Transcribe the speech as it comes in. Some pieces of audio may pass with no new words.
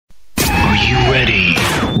you ready?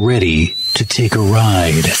 Ready to take a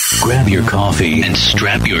ride? Grab your coffee and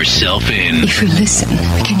strap yourself in. If you listen,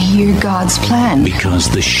 you can hear God's plan.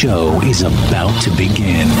 Because the show is about to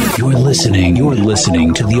begin. You're listening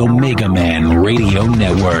to the Omegaman Radio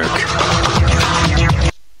Network.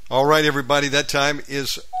 All right, everybody, that time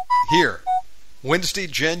is here. Wednesday,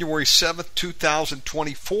 January 7th,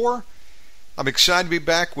 2024. I'm excited to be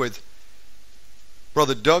back with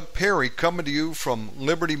Brother Doug Perry, coming to you from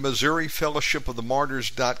Liberty, Missouri,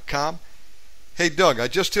 fellowshipofthemartyrs.com. Hey, Doug, I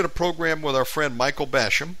just did a program with our friend Michael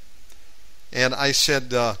Basham, and I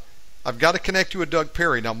said, I've got to connect you with Doug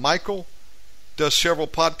Perry. Now, Michael does several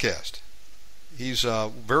podcasts. He's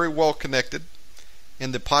very well connected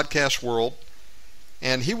in the podcast world,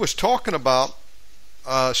 and he was talking about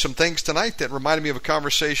some things tonight that reminded me of a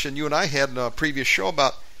conversation you and I had in a previous show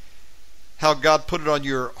about how God put it on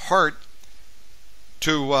your heart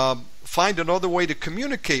to find another way to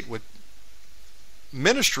communicate with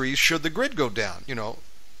ministries should the grid go down,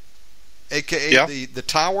 a.k.a. the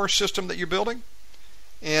tower system that you're building.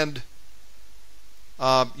 And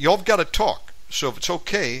y'all have got to talk. So if it's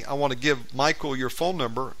okay, I want to give Michael your phone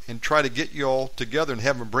number and try to get you all together and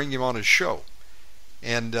have him bring you on his show.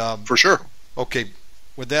 And for sure. Okay,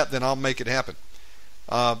 with that, then I'll make it happen.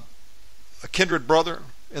 A kindred brother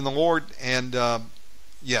in the Lord, and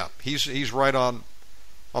he's right on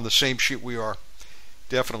the same sheet we are,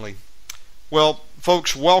 definitely. Well,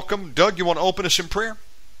 folks, welcome. Doug, you want to open us in prayer?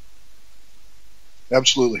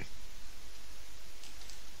 Absolutely.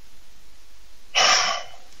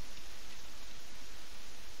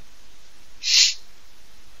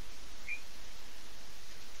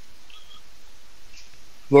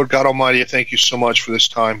 Lord God Almighty, I thank you so much for this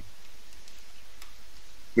time.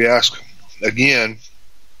 We ask again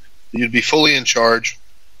that you'd be fully in charge,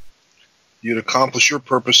 you'd accomplish your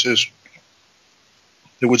purposes,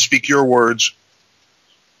 that would speak your words,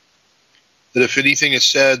 that if anything is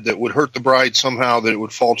said that would hurt the bride somehow, that it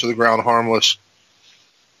would fall to the ground harmless,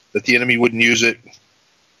 that the enemy wouldn't use it,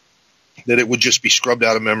 that it would just be scrubbed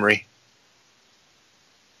out of memory.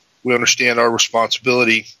 We understand our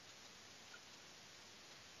responsibility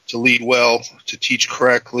to lead well, to teach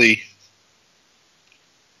correctly,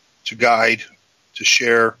 to guide, to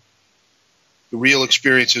share the real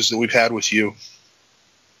experiences that we've had with you,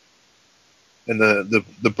 and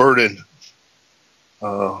the burden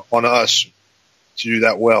on us to do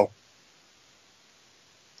that well.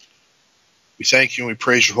 We thank you and we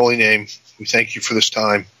praise your holy name. We thank you for this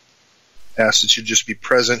time. Ask that you just be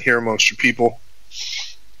present here amongst your people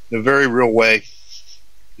in a very real way,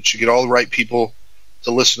 that you get all the right people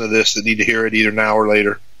to listen to this that need to hear it either now or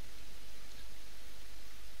later.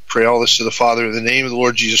 Pray all this to the Father in the name of the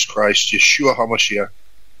Lord Jesus Christ, Yeshua HaMashiach.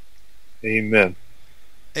 Amen.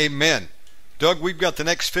 Amen. Doug, we've got the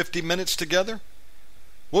next 50 minutes together.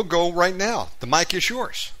 We'll go right now. The mic is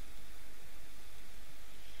yours.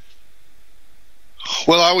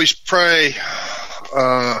 Well, I always pray,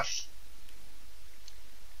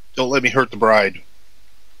 don't let me hurt the bride.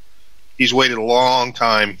 He's waited a long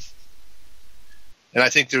time. And I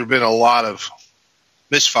think there have been a lot of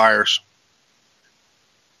misfires.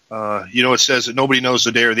 It says that nobody knows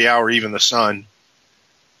the day or the hour, even the sun.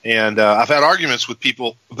 And I've had arguments with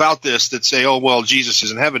people about this that say, "Oh, well, Jesus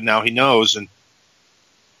is in heaven now; he knows." And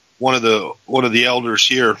one of the elders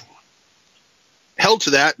here held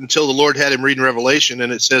to that until the Lord had him reading Revelation,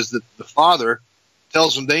 and it says that the Father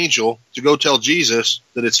tells the angel to go tell Jesus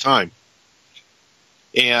that it's time.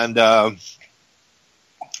 And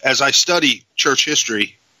as I study church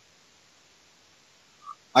history,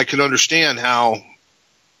 I can understand how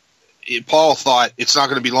Paul thought it's not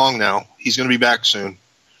going to be long now. He's going to be back soon.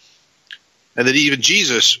 And that even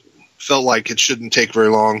Jesus felt like it shouldn't take very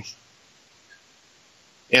long.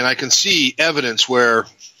 And I can see evidence where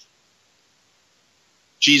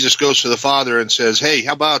Jesus goes to the Father and says, "Hey,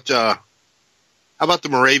 how about the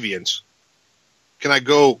Moravians? Can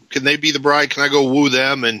they be the bride? Can I go woo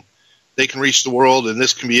them and they can reach the world and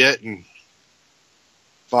this can be it?" And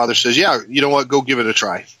Father says, "Yeah, you know what? Go give it a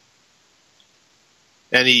try."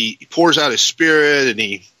 And he pours out his Spirit, and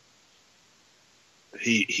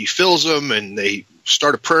he fills them, and they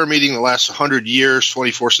start a prayer meeting that lasts 100 years,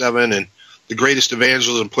 24/7, and the greatest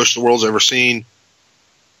evangelism push the world's ever seen.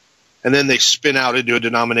 And then they spin out into a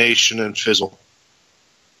denomination and fizzle.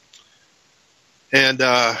 And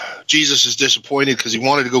Jesus is disappointed because he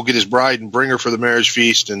wanted to go get his bride and bring her for the marriage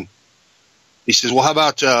feast. And he says, "Well, how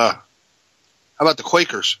about the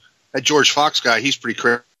Quakers? That George Fox guy, he's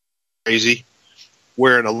pretty crazy,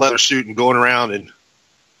 wearing a leather suit and going around and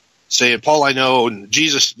saying, 'Paul, I know, and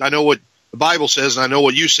Jesus, I know what the Bible says, and I know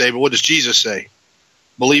what you say, but what does Jesus say?'"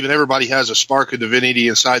 believing everybody has a spark of divinity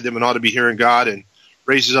inside them and ought to be hearing God, and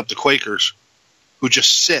raises up the Quakers, who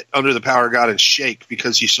just sit under the power of God and shake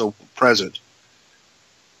because he's so present.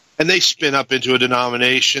 And they spin up into a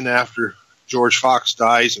denomination after George Fox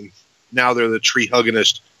dies, and now they're the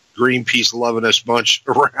tree-huggingest, Greenpeace-lovingest bunch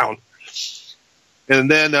around.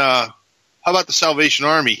 And then, how about the Salvation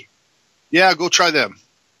Army? Yeah, go try them.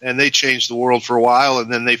 And they change the world for a while,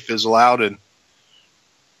 and then they fizzle out, and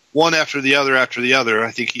one after the other,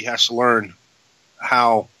 I think he has to learn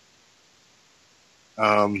how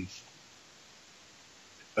a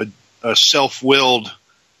self-willed,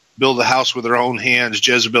 build a house with her own hands,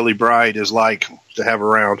 Jezebel bride is like to have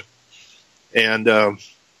around. And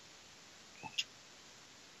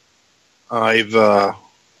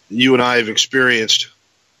you and I have experienced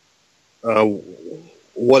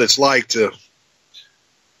what it's like to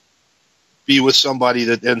be with somebody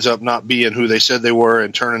that ends up not being who they said they were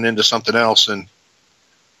and turning into something else, and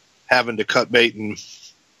having to cut bait and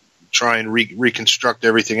try and reconstruct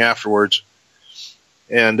everything afterwards.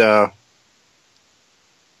 And I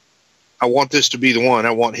want this to be the one.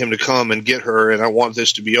 I want him to come and get her, and I want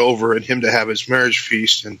this to be over, and him to have his marriage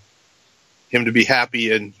feast, and him to be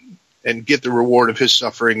happy and get the reward of his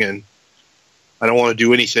suffering. And I don't want to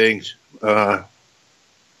do anything to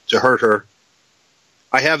hurt her.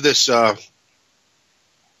 I have this.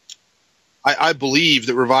 I believe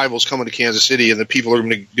that revival is coming to Kansas City, and that people are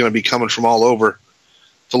going to be coming from all over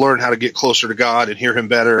to learn how to get closer to God and hear him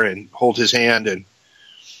better and hold his hand. And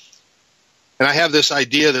I have this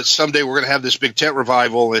idea that someday we're going to have this big tent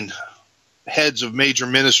revival, and heads of major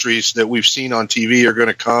ministries that we've seen on TV are going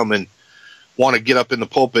to come and want to get up in the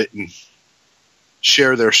pulpit and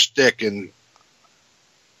share their stick. And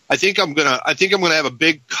I think I'm going to have a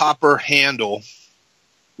big copper handle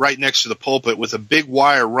right next to the pulpit with a big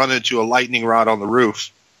wire run into a lightning rod on the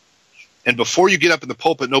roof. And before you get up in the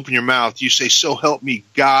pulpit and open your mouth, you say, "So help me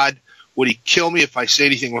God, would he kill me if I say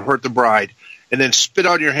anything would hurt the bride?" And then spit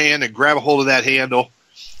on your hand and grab a hold of that handle,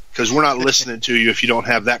 because we're not listening to you if you don't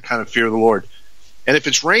have that kind of fear of the Lord. And if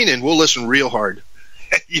it's raining, we'll listen real hard.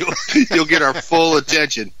 You'll get our full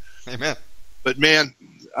attention. Amen. But man,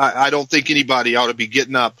 I don't think anybody ought to be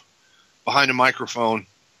getting up behind a microphone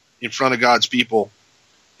in front of God's people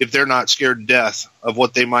if they're not scared to death of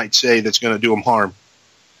what they might say that's going to do them harm.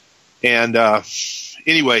 And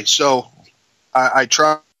anyway, so I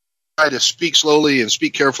try to speak slowly and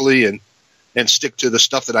speak carefully and stick to the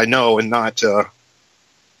stuff that I know, and not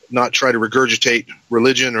try to regurgitate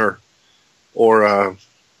religion or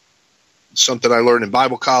something I learned in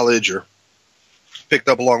Bible college or picked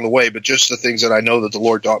up along the way, but just the things that I know that the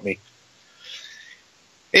Lord taught me.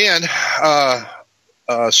 And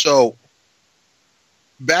so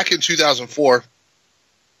back in 2004,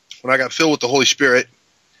 when I got filled with the Holy Spirit,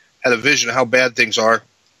 had a vision of how bad things are,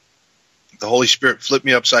 the Holy Spirit flipped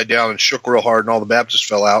me upside down and shook real hard, and all the Baptists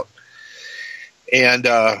fell out. And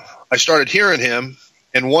I started hearing him,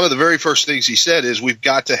 and one of the very first things he said is, we've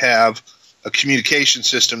got to have a communication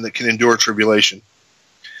system that can endure tribulation.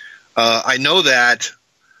 I know that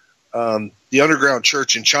the underground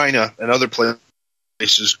church in China and other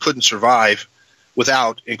places couldn't survive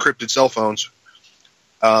without encrypted cell phones.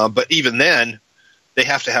 But even then, they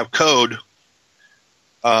have to have code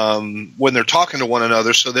when they're talking to one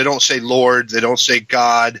another, so they don't say Lord, they don't say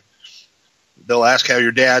God. They'll ask how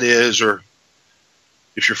your dad is, or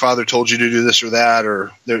if your father told you to do this or that,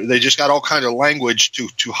 or they just got all kind of language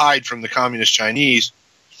to hide from the communist Chinese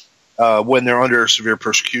when they're under severe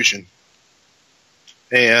persecution.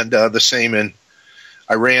 And the same in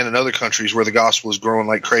Iran and other countries where the gospel is growing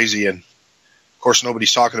like crazy. And of course,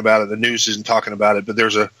 nobody's talking about it. The news isn't talking about it, but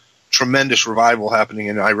there's a tremendous revival happening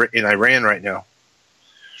in Iran right now.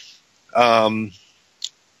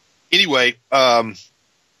 Anyway, as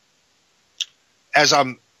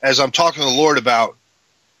I'm talking to the Lord about,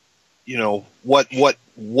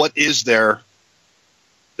 what is there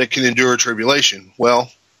that can endure tribulation?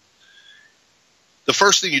 Well, the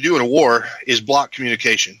first thing you do in a war is block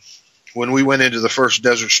communication. When we went into the first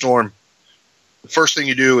Desert Storm, the first thing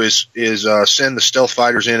you do is send the stealth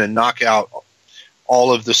fighters in and knock out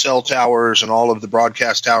all of the cell towers and all of the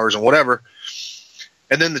broadcast towers and whatever.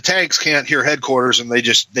 And then the tanks can't hear headquarters, and they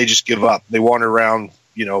just give up. They wander around,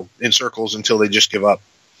 in circles until they just give up.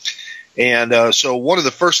 And so one of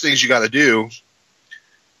the first things you got to do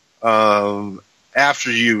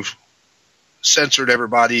after you've censored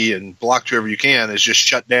everybody and blocked whoever you can is just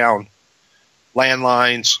shut down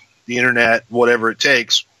landlines, the internet, whatever it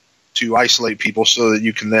takes to isolate people, so that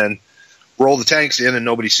you can then roll the tanks in and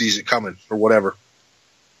nobody sees it coming or whatever.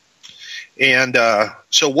 And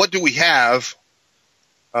so what do we have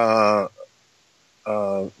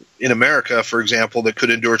in America, for example, that could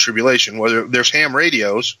endure tribulation. Whether there's ham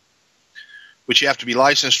radios, which you have to be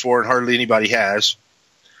licensed for and hardly anybody has.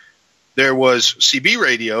 There was CB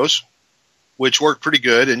radios, which worked pretty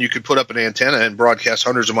good, and you could put up an antenna and broadcast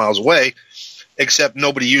hundreds of miles away, except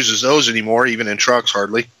nobody uses those anymore, even in trucks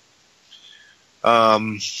hardly.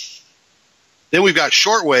 Then we've got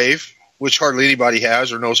shortwave, which hardly anybody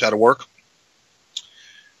has or knows how to work.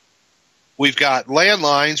 We've got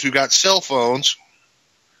landlines, we've got cell phones,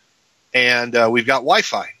 and we've got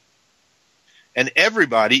Wi-Fi. And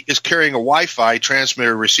everybody is carrying a Wi-Fi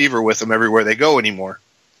transmitter receiver with them everywhere they go anymore.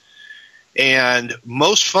 And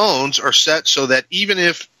most phones are set so that even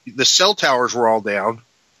if the cell towers were all down,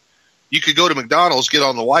 you could go to McDonald's, get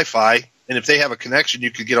on the Wi-Fi, and if they have a connection, you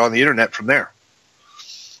could get on the internet from there.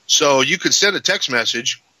 So you could send a text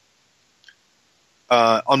message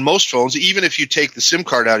on most phones, even if you take the SIM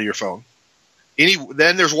card out of your phone.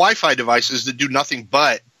 Then there's Wi-Fi devices that do nothing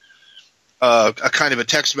but a kind of a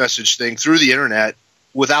text message thing through the internet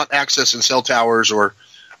without accessing cell towers or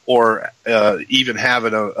even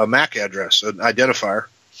having a MAC address, an identifier.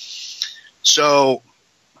 So,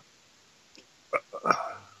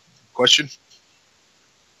 question?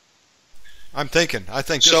 I'm thinking. I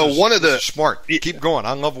think this so. This is smart. Keep going.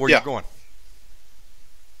 I love where you're going.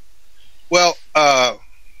 Well,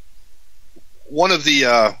 one of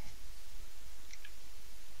the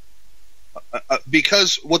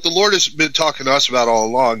because what the Lord has been talking to us about all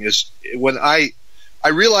along is when I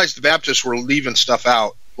realized the Baptists were leaving stuff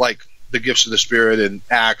out, like the gifts of the Spirit and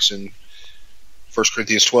Acts and 1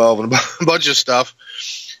 Corinthians 12 and a bunch of stuff.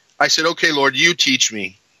 I said, okay, Lord, you teach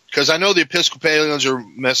me. Because I know the Episcopalians are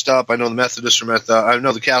messed up. I know the Methodists are messed up. I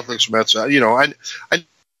know the Catholics are messed up. You know, I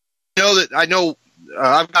know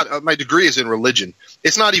I've got my degree is in religion.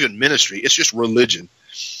 It's not even ministry. It's just religion.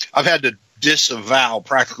 I've had to disavow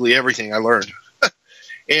practically everything I learned.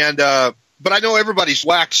 But I know everybody's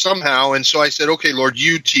whacked somehow, and so I said, okay, Lord,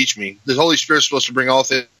 you teach me. The Holy Spirit's supposed to bring all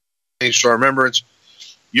things to our remembrance.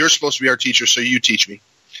 You're supposed to be our teacher, so you teach me.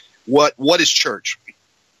 What is church?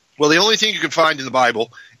 Well, the only thing you can find in the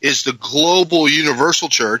Bible is the global universal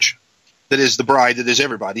church that is the bride, that is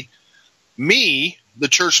everybody. Me, the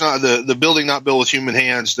church, not the building not built with human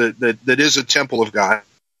hands, that is a temple of God.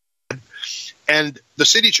 And the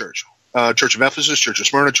city church, Church of Ephesus, Church of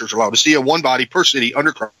Smyrna, Church of Laodicea, one body per city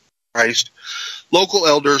under Christ, local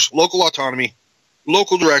elders, local autonomy,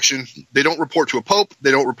 local direction. They don't report to a pope.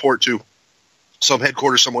 They don't report to some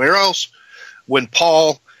headquarters somewhere else. When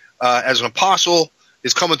Paul, as an apostle,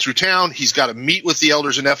 is coming through town, he's got to meet with the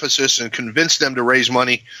elders in Ephesus and convince them to raise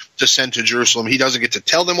money to send to Jerusalem. He doesn't get to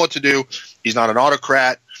tell them what to do. He's not an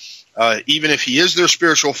autocrat. Even if he is their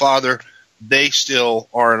spiritual father, they still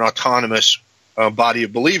are an autonomous body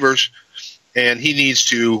of believers, and he needs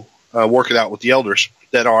to work it out with the elders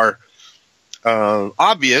that are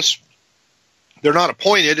obvious. They're not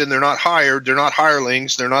appointed, and they're not hired. They're not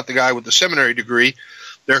hirelings. They're not the guy with the seminary degree.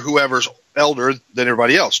 They're whoever's elder than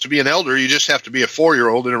everybody else. To be an elder, you just have to be a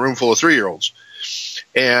 4-year-old in a room full of 3-year-olds.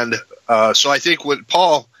 And so I think when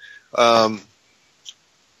Paul went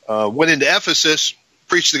into Ephesus,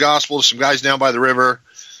 preached the gospel to some guys down by the river,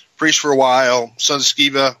 preached for a while, sons of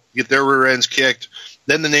Sceva get their rear ends kicked,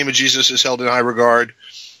 then the name of Jesus is held in high regard.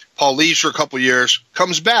 Paul leaves for a couple of years,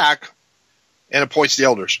 comes back, and appoints the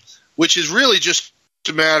elders, which is really just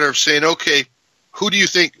a matter of saying, okay, who do you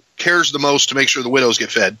think cares the most to make sure the widows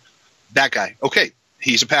get fed? That guy. Okay,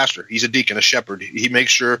 he's a pastor. He's a deacon, a shepherd. He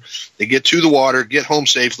makes sure they get to the water, get home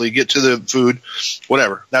safely, get to the food,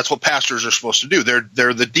 whatever. That's what pastors are supposed to do.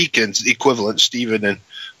 They're the deacons equivalent, Stephen and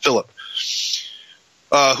Philip.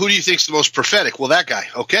 Who do you think's the most prophetic? Well, that guy.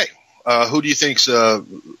 Okay. Who do you think's the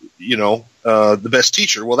best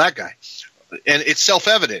teacher? Well, that guy. And it's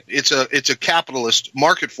self-evident. It's a capitalist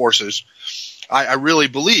market forces. I really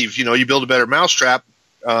believe, you build a better mousetrap,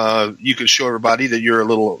 you can show everybody that you're a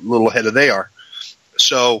little ahead of they are.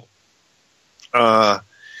 So,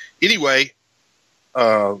 anyway,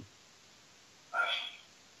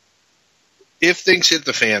 if things hit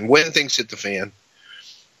the fan, when things hit the fan,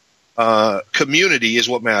 community is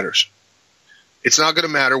what matters. It's not going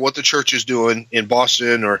to matter what the church is doing in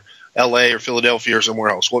Boston or LA or Philadelphia or somewhere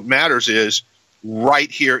else. What matters is right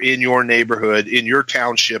here in your neighborhood, in your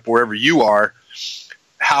township, wherever you are,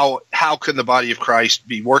 how can the body of Christ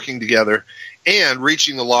be working together and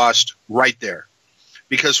reaching the lost right there?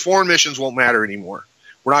 Because foreign missions won't matter anymore.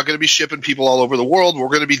 We're not going to be shipping people all over the world. We're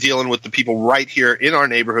going to be dealing with the people right here in our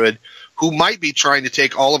neighborhood who might be trying to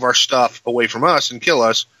take all of our stuff away from us and kill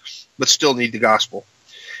us, but still need the gospel.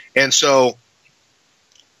 And so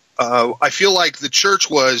I feel like the church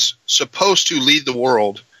was supposed to lead the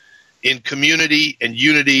world in community and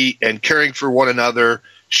unity and caring for one another,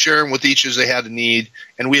 sharing with each as they had a need,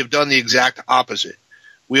 and we have done the exact opposite.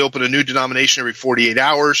 We open a new denomination every 48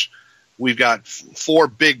 hours. We've got 4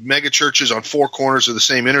 big mega churches on 4 corners of the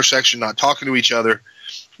same intersection, not talking to each other.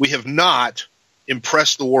 We have not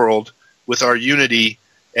impressed the world with our unity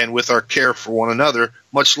and with our care for one another,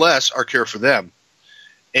 much less our care for them.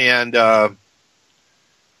 And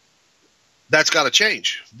that's got to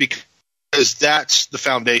change, because that's the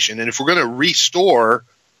foundation. And if we're going to restore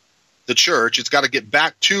the church, it's got to get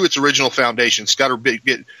back to its original foundation. It's got to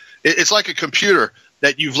it's like a computer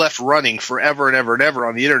that you've left running forever and ever and ever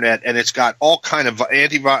on the internet, and it's got all kind of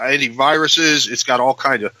antiviruses. It's got all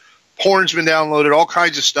kinds of porn's been downloaded, all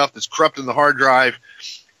kinds of stuff that's corrupting the hard drive,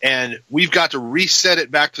 and we've got to reset it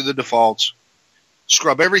back to the defaults,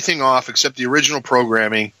 scrub everything off except the original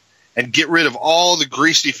programming, and get rid of all the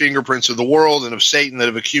greasy fingerprints of the world and of Satan that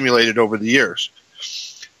have accumulated over the years.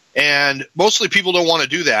 And mostly people don't want to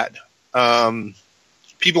do that.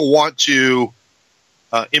 People want to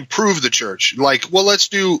improve the church. Like, well, let's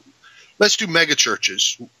do mega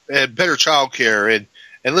churches and better childcare,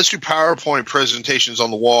 and let's do PowerPoint presentations on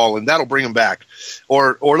the wall, and that'll bring them back.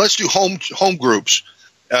 Or let's do home groups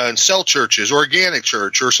and cell churches, or organic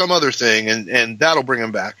church, or some other thing, and that'll bring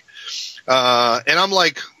them back. And I'm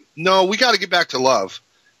like, no, we got to get back to love,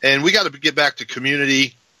 and we got to get back to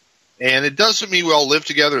community. And it doesn't mean we all live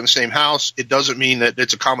together in the same house. It doesn't mean that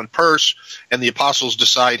it's a common purse and the apostles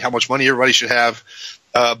decide how much money everybody should have.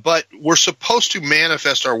 But we're supposed to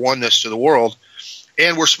manifest our oneness to the world,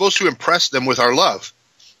 and we're supposed to impress them with our love.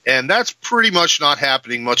 And that's pretty much not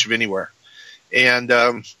happening much of anywhere. And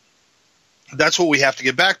that's what we have to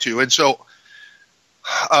get back to. And so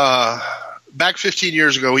back 15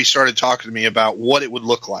 years ago, he started talking to me about what it would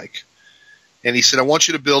look like. And he said, I want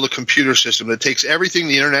you to build a computer system that takes everything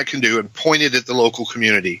the internet can do and point it at the local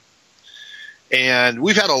community. And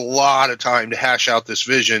we've had a lot of time to hash out this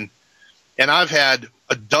vision. And I've had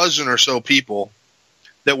a dozen or so people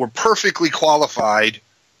that were perfectly qualified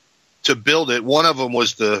to build it. One of them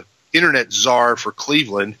was the internet czar for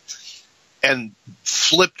Cleveland, and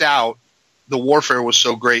flipped out. The warfare was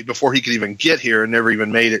so great before he could even get here, and never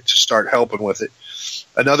even made it to start helping with it.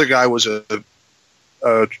 Another guy was a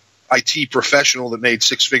IT professional that made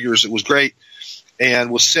 6 figures. It was great, and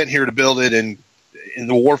was sent here to build it. And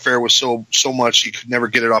the warfare was so much he could never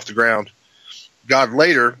get it off the ground. God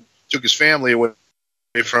later took his family away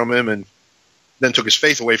from him, and then took his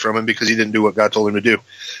faith away from him because he didn't do what God told him to do.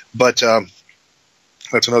 But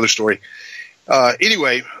that's another story.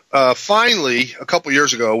 Anyway, finally, a couple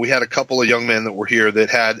years ago, we had a couple of young men that were here that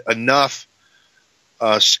had enough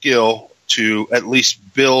skill to at least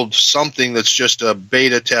build something that's just a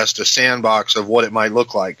beta test, a sandbox of what it might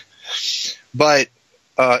look like. But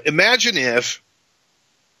imagine if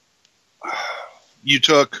you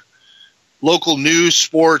took local news,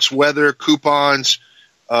 sports, weather, coupons,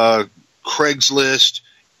 Craigslist,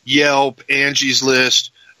 Yelp, Angie's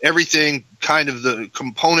List, everything, kind of the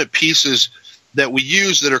component pieces that we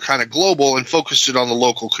use that are kind of global, and focused it on the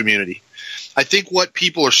local community. I think what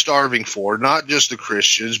people are starving for, not just the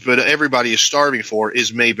Christians, but everybody is starving for,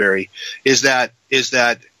 is Mayberry. Is that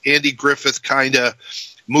Andy Griffith kind of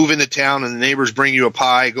move into town and the neighbors bring you a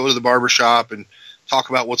pie, go to the barbershop and talk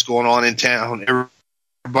about what's going on in town.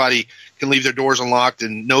 Everybody can leave their doors unlocked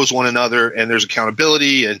and knows one another, and there's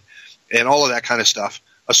accountability and all of that kind of stuff.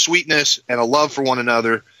 A sweetness and a love for one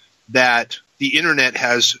another that the internet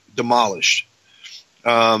has demolished.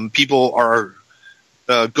 People are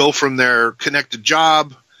go from their connected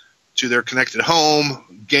job to their connected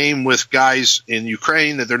home, game with guys in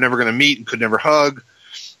Ukraine that they're never going to meet and could never hug,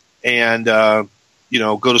 and go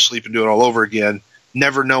to sleep and do it all over again,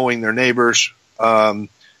 never knowing their neighbors,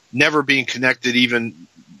 never being connected even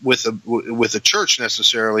with a church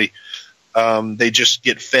necessarily. They just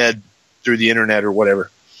get fed through the internet or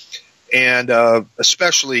whatever. And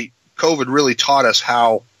especially COVID really taught us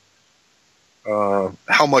how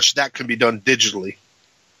much that can be done digitally.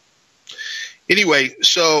 Anyway,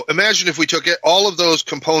 so imagine if we took all of those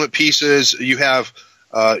component pieces. You have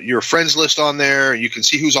your friends list on there. You can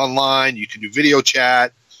see who's online. You can do video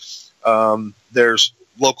chat. There's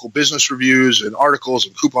local business reviews and articles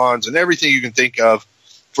and coupons and everything you can think of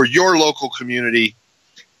for your local community.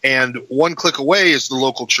 And one click away is the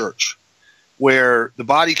local church, where the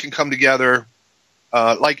body can come together.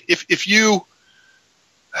 Like if you,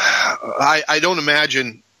 I don't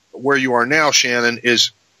imagine where you are now, Shannon,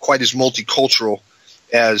 is quite as multicultural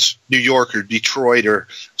as New York or Detroit or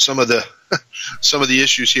some of the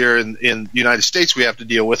issues here in the United States we have to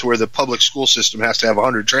deal with, where the public school system has to have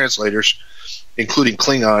 100 translators including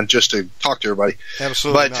Klingon, just to talk to everybody.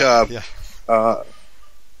 Absolutely. But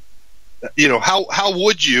how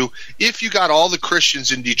would you, if you got all the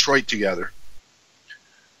Christians in Detroit together?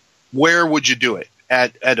 Where would you do it?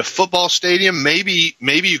 At a football stadium? Maybe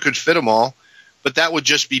you could fit them all, but that would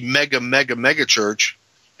just be mega church,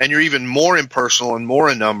 and you're even more impersonal and more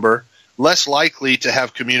in number, less likely to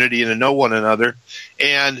have community and to know one another.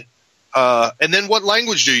 And then what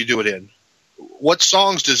language do you do it in? What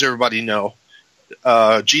songs does everybody know?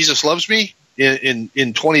 Jesus Loves Me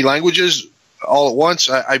in 20 languages all at once.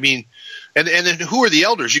 I mean, and then who are the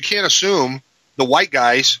elders? You can't assume the white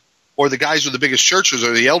guys or the guys with the biggest churches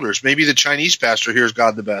are the elders. Maybe the Chinese pastor hears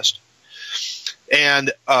God the best.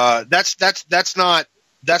 And that's not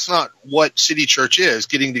what City Church is,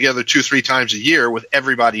 getting together 2-3 times a year with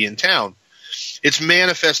everybody in town. It's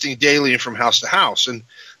manifesting daily and from house to house. And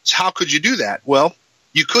so how could you do that? Well,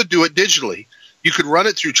 you could do it digitally. You could run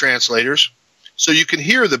it through translators so you can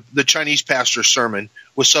hear the Chinese pastor's sermon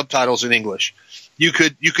with subtitles in English. You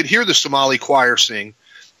could hear the Somali choir sing,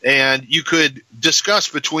 and you could discuss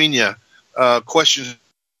between you questions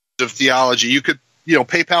of theology. You could,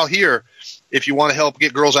 PayPal here if you want to help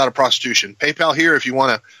get girls out of prostitution. PayPal here if you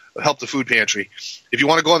want to help the food pantry. If you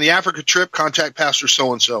want to go on the Africa trip, contact Pastor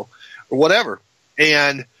so-and-so or whatever.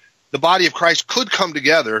 And the body of Christ could come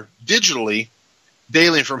together digitally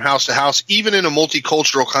daily and from house to house, even in a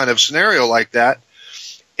multicultural kind of scenario like that.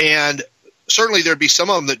 And certainly there'd be some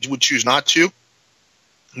of them that would choose not to,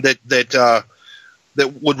 that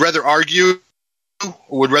would rather argue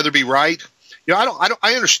or would rather be right.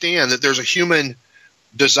 I understand that there's a human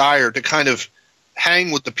desire to kind of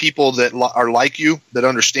hang with the people that are like you, that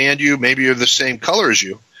understand you, maybe are the same color as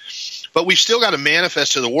you. But we've still got to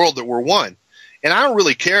manifest to the world that we're one. And I don't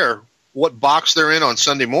really care what box they're in on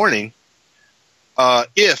Sunday morning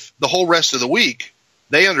if the whole rest of the week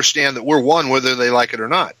they understand that we're one, whether they like it or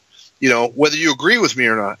not. Whether you agree with me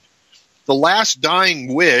or not. The last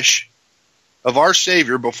dying wish of our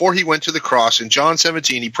Savior before he went to the cross in John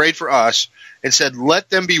 17, he prayed for us and said, "Let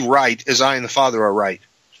them be right as I and the Father are right."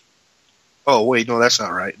 Oh, wait, no, that's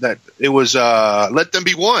not right. It was let them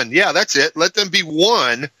be one. Yeah, that's it. Let them be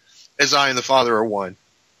one as I and the Father are one.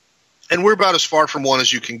 And we're about as far from one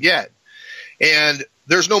as you can get. And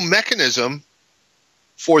there's no mechanism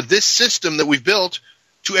for this system that we've built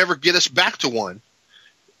to ever get us back to one.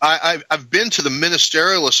 I've been to the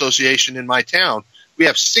Ministerial Association in my town. We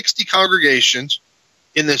have 60 congregations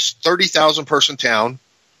in this 30,000 person town,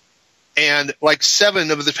 and like 7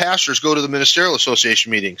 of the pastors go to the Ministerial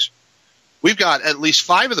Association meetings. We've got at least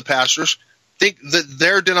 5 of the pastors think that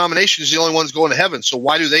their denomination is the only ones going to heaven, so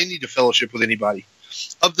why do they need to fellowship with anybody?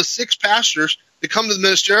 Of the 6 pastors that come to the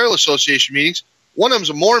Ministerial Association meetings, one of them's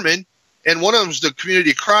a Mormon, and one of them's the Community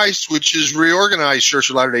of Christ, which is Reorganized Church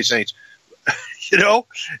of Latter-day Saints.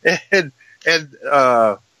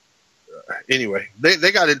 Anyway,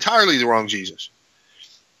 they got entirely the wrong Jesus.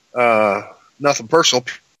 Nothing personal.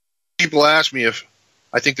 People ask me if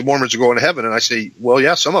I think the Mormons are going to heaven, and I say, well,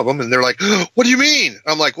 yeah, some of them. And they're like, what do you mean?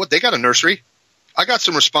 I'm like, what? They got a nursery. I got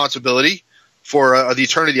some responsibility for the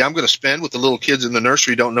eternity I'm going to spend with the little kids in the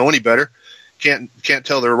nursery. Don't know any better. Can't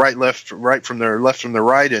tell their right from their left from their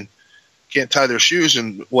right, and can't tie their shoes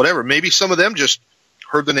and whatever. Maybe some of them just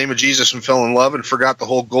heard the name of Jesus and fell in love and forgot the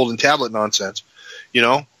whole golden tablet nonsense.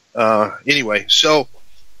 Anyway, so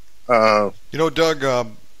Doug,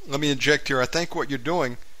 let me inject here. I think what you're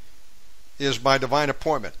doing is by divine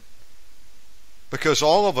appointment, because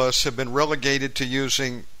all of us have been relegated to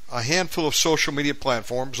using a handful of social media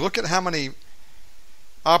platforms. Look at how many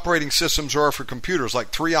operating systems there are for computers, like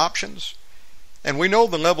 3 options, and we know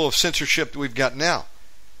the level of censorship that we've got now.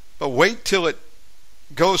 But wait till it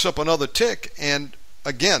goes up another tick, and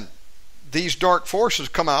again, these dark forces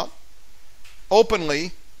come out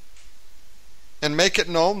openly and make it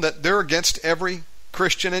known that they're against every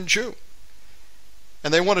Christian and Jew.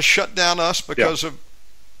 And they want to shut down us because of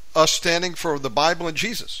us standing for the Bible and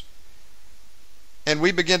Jesus. And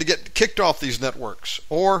we begin to get kicked off these networks.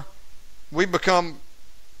 Or we become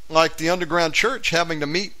like the underground church, having to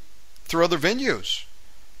meet through other venues.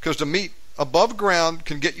 Because to meet above ground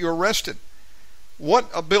can get you arrested. What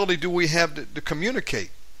ability do we have to communicate?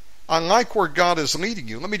 I like where God is leading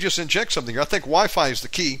you. Let me just inject something here. I think Wi-Fi is the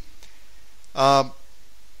key.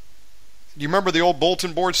 You remember the old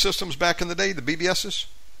bulletin board systems back in the day, the BBSs?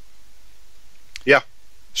 Yeah.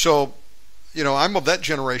 So, I'm of that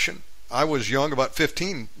generation. I was young, about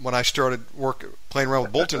 15, when I started playing around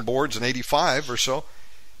with bulletin boards in 85 or so.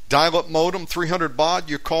 Dial-up modem, 300 baud.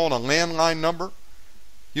 You call on a landline number,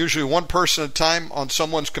 usually one person at a time on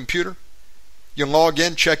someone's computer. You log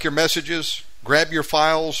in, check your messages, grab your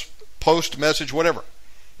files, post, message, whatever.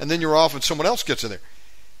 And then you're off and someone else gets in there.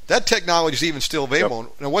 That technology is even still available.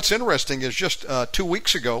 Yep. Now, what's interesting is just 2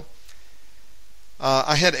 weeks ago,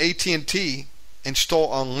 I had AT&T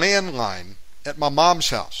install a landline at my mom's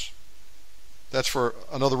house. That's for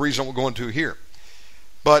another reason we're going to here.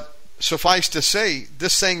 But suffice to say,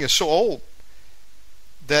 this thing is so old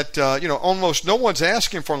that almost no one's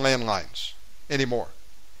asking for landlines anymore.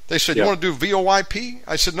 They said, you want to do VoIP?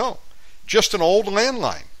 I said, no, just an old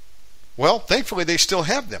landline. Well, thankfully, they still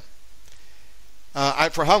have them.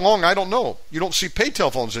 For how long, I don't know. You don't see pay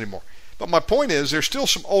telephones anymore. But my point is, there's still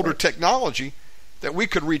some older technology that we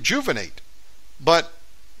could rejuvenate. But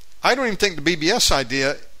I don't even think the BBS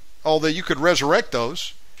idea, although you could resurrect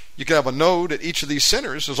those, you could have a node at each of these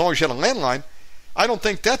centers as long as you had a landline, I don't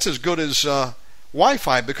think that's as good as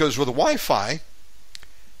Wi-Fi, because with Wi-Fi,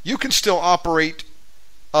 you can still operate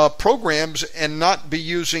programs and not be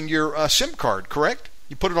using your SIM card, correct?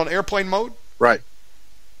 You put it on airplane mode? Right.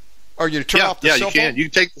 Or you turn off the cell phone? Yeah, you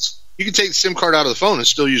can. You can take the SIM card out of the phone and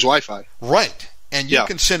still use Wi-Fi. Right. And you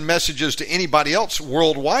can send messages to anybody else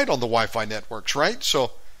worldwide on the Wi-Fi networks, right?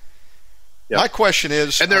 So my question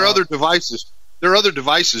is... And there are other devices. There are other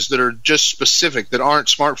devices that are just specific, that aren't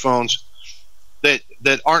smartphones, that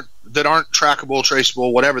aren't trackable,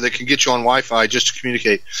 traceable, whatever, that can get you on Wi-Fi just to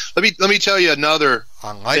communicate. Let me tell you another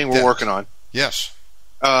thing we're working on. Yes.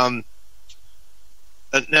 Now,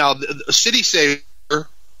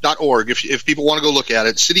 citysaver.org, if people want to go look at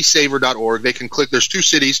it, citysaver.org, they can click. There's 2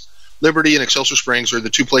 cities, Liberty and Excelsior Springs, are the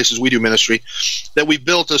 2 places we do ministry, that we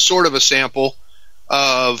built a sort of a sample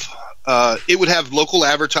of. It would have local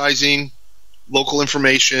advertising, local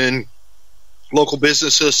information, local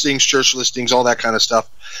business listings, church listings, all that kind of stuff.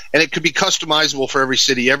 And it could be customizable for every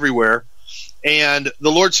city everywhere. And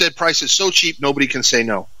the Lord said, price is so cheap, nobody can say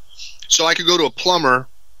no. So I could go to a plumber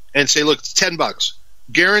and say, look, it's $10.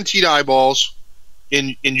 Guaranteed eyeballs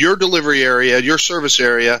in your delivery area, your service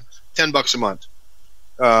area, $10 a month.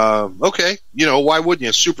 Okay, why wouldn't you?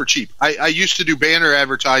 It's super cheap. I used to do banner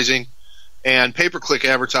advertising and pay-per-click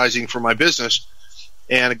advertising for my business.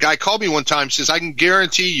 And a guy called me one time and says, I can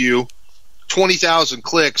guarantee you 20,000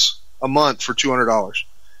 clicks a month for $200.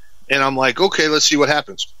 And I'm like, okay, let's see what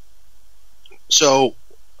happens. So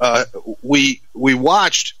we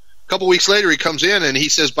watched. A couple weeks later, he comes in and he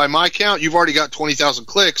says, by my count, you've already got 20,000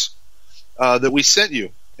 clicks that we sent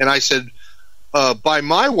you. And I said, by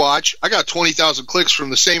my watch, I got 20,000 clicks from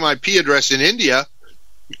the same IP address in India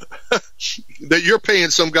that you're paying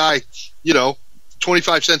some guy,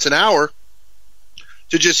 25 cents an hour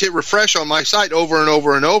to just hit refresh on my site over and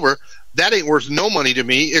over and over. That ain't worth no money to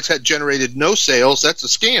me. It's had generated no sales. That's a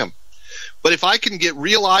scam. But if I can get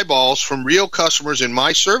real eyeballs from real customers in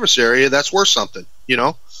my service area, that's worth something,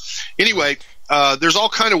 Anyway, there's all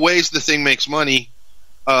kind of ways the thing makes money.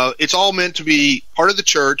 It's all meant to be part of the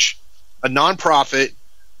church, a nonprofit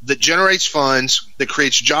that generates funds, that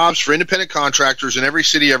creates jobs for independent contractors in every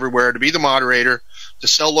city everywhere, to be the moderator, to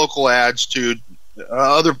sell local ads, to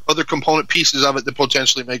other component pieces of it that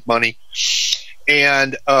potentially make money.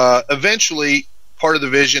 And eventually, part of the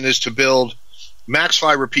vision is to build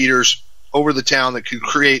MaxFi repeaters over the town that could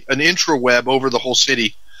create an intraweb over the whole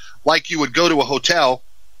city, like you would go to a hotel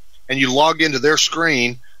and you log into their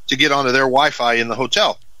screen to get onto their Wi-Fi in the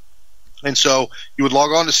hotel. And so you would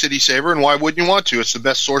log on to CitySaver, and why wouldn't you want to? It's the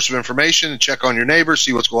best source of information, and check on your neighbors,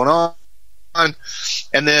 see what's going on.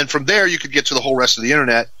 And then from there, you could get to the whole rest of the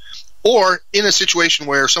internet. Or in a situation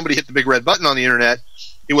where somebody hit the big red button on the internet,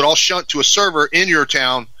 it would all shunt to a server in your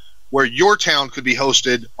town where your town could be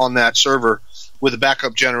hosted on that server with a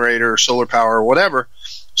backup generator or solar power or whatever.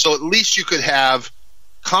 So at least you could have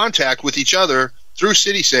contact with each other through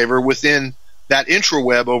CitySaver within that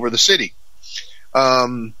intraweb over the city.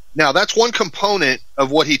 Now, that's one component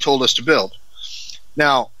of what he told us to build.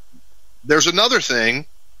 Now, there's another thing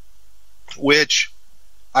which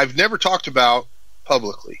I've never talked about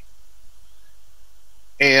publicly.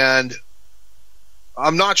 And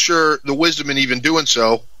I'm not sure the wisdom in even doing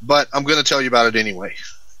so, but I'm going to tell you about it anyway.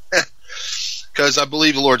 Because I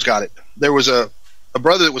believe the Lord's got it. There was a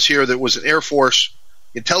brother that was here that was an Air Force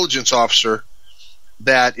intelligence officer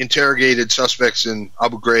that interrogated suspects in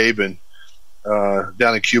Abu Ghraib and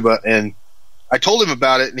down in Cuba, and I told him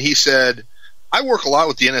about it, and he said, I work a lot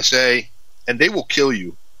with the NSA, and they will kill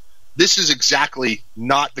you. This is exactly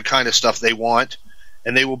not the kind of stuff they want,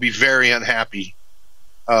 and they will be very unhappy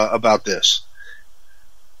about this.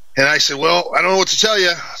 And I said, well, I don't know what to tell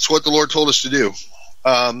you. It's what the Lord told us to do.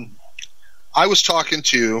 I was talking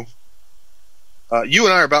to you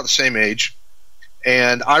and I are about the same age,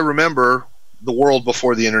 and I remember the world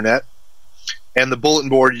before the internet and the bulletin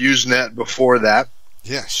board Usenet before that.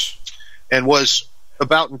 Yes. and was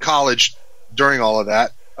about in college during all of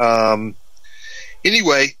that.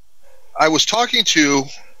 Anyway, I was talking to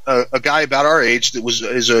a guy about our age that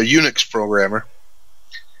is a Unix programmer,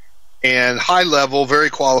 and high level, very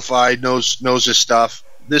qualified, knows his stuff.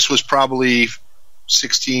 This was probably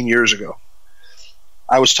 16 years ago.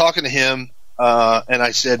 I was talking to him, and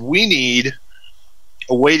I said, we need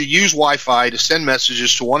a way to use Wi-Fi to send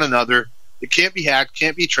messages to one another. It can't be hacked,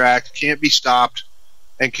 can't be tracked, can't be stopped,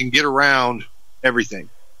 and can get around everything.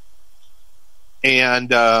 And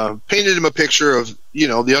painted him a picture of,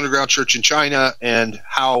 the underground church in China and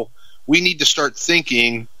how we need to start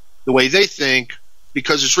thinking the way they think,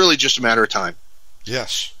 because it's really just a matter of time.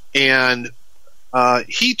 Yes. And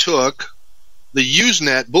he took the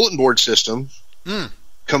Usenet bulletin board system,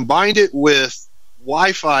 combined it with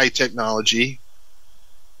Wi-Fi technology,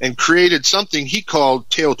 and created something he called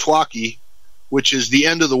Teotihuacan, which is the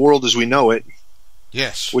end of the world as we know it.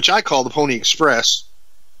 Yes. Which I call the Pony Express.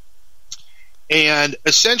 And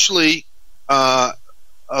essentially,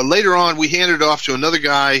 later on, we handed it off to another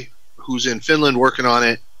guy who's in Finland working on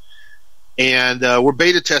it, and we're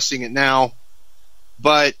beta testing it now.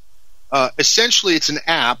 But essentially, it's an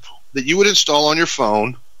app that you would install on your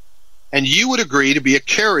phone, and you would agree to be a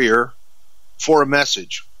carrier for a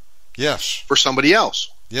message. Yes. For somebody else.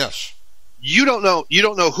 Yes. You don't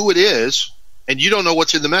know who it is, and you don't know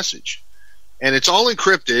what's in the message. And it's all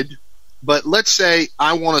encrypted, but let's say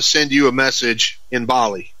I want to send you a message in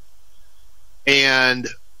Bali. And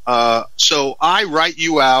so I write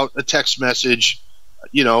you out a text message,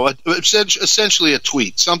 essentially a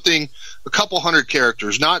tweet, something, a couple hundred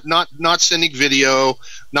characters, not sending video,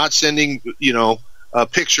 not sending,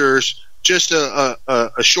 pictures, just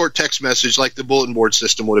a short text message like the bulletin board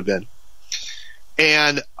system would have been.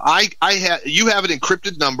 And you have an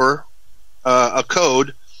encrypted number, a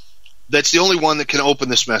code, that's the only one that can open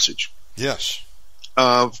this message. Yes.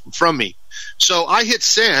 From me. So I hit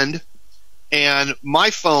send, and my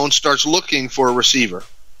phone starts looking for a receiver.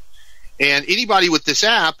 And anybody with this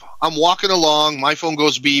app, I'm walking along, my phone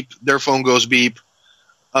goes beep, their phone goes beep.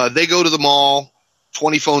 They go to the mall,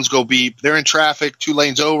 20 phones go beep. They're in traffic, 2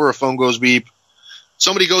 lanes over, a phone goes beep.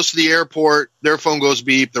 Somebody goes to the airport, their phone goes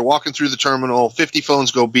beep. They're walking through the terminal, 50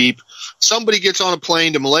 phones go beep. Somebody gets on a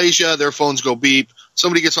plane to Malaysia, their phones go beep.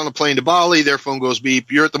 Somebody gets on a plane to Bali, their phone goes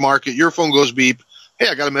beep. You're at the market, your phone goes beep. Hey,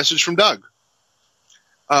 I got a message from Doug.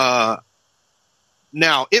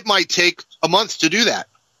 Now, it might take a month to do that.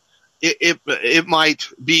 It might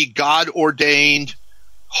be God-ordained,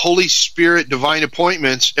 Holy Spirit, divine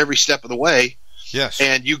appointments every step of the way. Yes.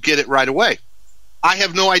 And you get it right away. I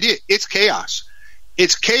have no idea. It's chaos.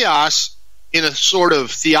 It's chaos in a sort of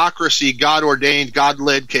theocracy, God-ordained,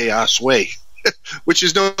 God-led chaos way, which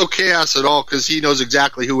is no chaos at all because he knows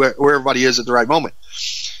exactly where everybody is at the right moment.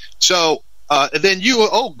 So then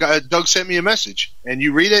Doug sent me a message, and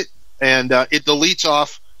you read it, and it deletes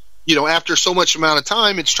off. After so much amount of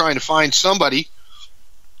time, it's trying to find somebody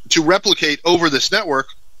to replicate over this network,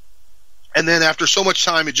 and then after so much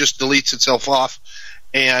time, it just deletes itself off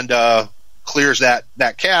and clears that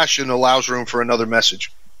cache and allows room for another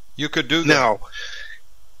message. You could do that. Now,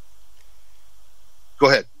 go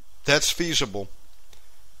ahead. That's feasible.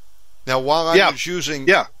 Now, while I was using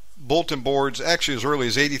bulletin boards, actually as early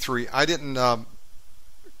as 83, I didn't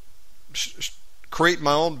create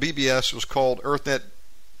my own BBS. It was called EarthNet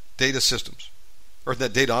Data Systems,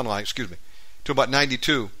 EarthNet Data Online, to about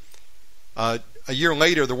 92. A year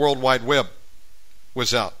later, the World Wide Web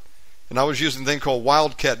was out, and I was using a thing called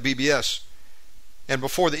Wildcat BBS. And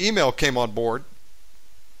before the email came on board,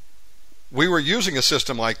 we were using a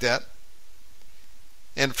system like that.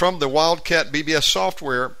 And from the Wildcat BBS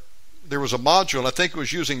software, there was a module, I think it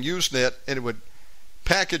was using Usenet, and it would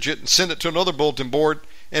package it and send it to another bulletin board,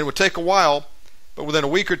 and it would take a while, but within a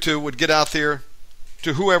week or two, it would get out there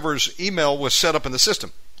to whoever's email was set up in the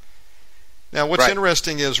system. Now, what's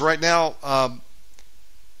interesting is right now,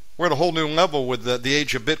 we're at a whole new level with the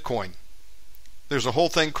age of Bitcoin. There's a whole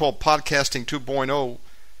thing called Podcasting 2.0.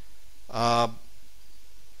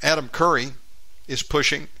 Adam Curry is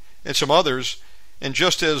pushing, and some others. And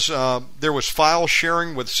just as there was file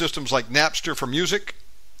sharing with systems like Napster for music,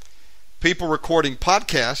 people recording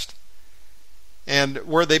podcasts, and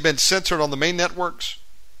where they've been censored on the main networks,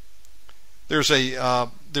 there's a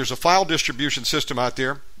file distribution system out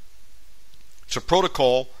there. It's a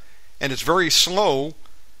protocol, and it's very slow,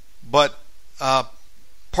 but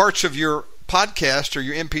parts of your podcast or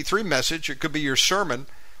your MP3 message, it could be your sermon,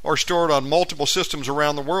 are stored on multiple systems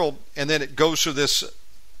around the world, and then it goes through this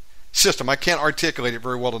system. I can't articulate it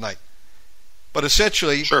very well tonight. But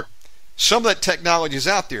essentially, some of that technology is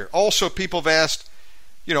out there. Also, people have asked,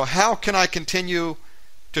 how can I continue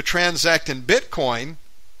to transact in Bitcoin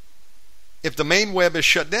if the main web is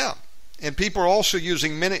shut down? And people are also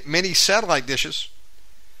using many satellite dishes,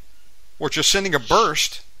 which are sending a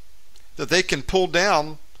burst that they can pull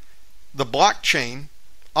down the blockchain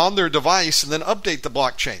on their device and then update the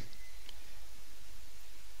blockchain.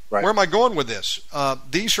 Right. Where am I going with this?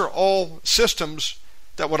 These are all systems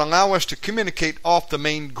that would allow us to communicate off the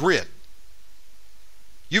main grid.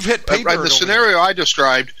 You've hit pay dirt. The scenario I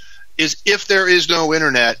described is if there is no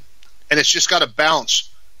internet and it's just got to bounce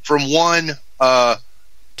from one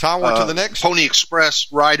tower to the next, Pony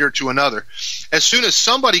Express rider to another. As soon as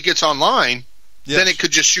somebody gets online, then it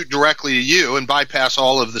could just shoot directly to you and bypass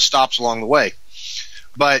all of the stops along the way.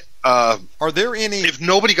 But are there any? If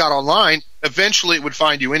nobody got online, eventually it would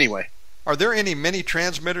find you anyway. Are there any mini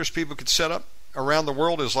transmitters people could set up around the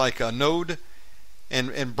world as like a node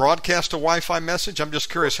and broadcast a Wi-Fi message? I'm just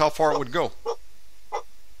curious how far it would go.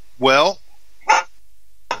 Well,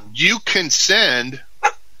 you can send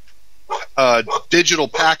digital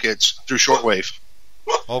packets through shortwave.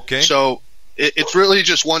 Okay. So it's really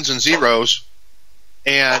just ones and zeros.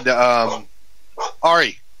 And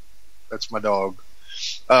Ari, that's my dog.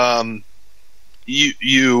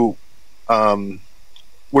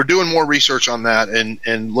 We're doing more research on that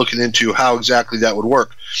and looking into how exactly that would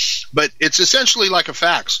work. But it's essentially like a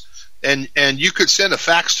fax, and you could send a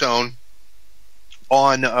fax tone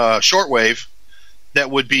on shortwave that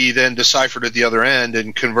would be then deciphered at the other end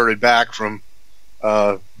and converted back from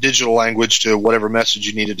digital language to whatever message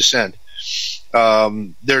you needed to send.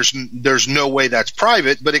 There's no way that's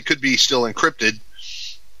private, but it could be still encrypted.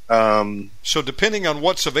 So depending on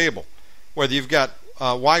what's available, whether you've got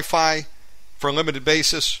Wi-Fi for a limited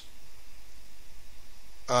basis,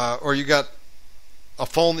 or you got a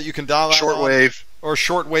phone that you can dial out shortwave or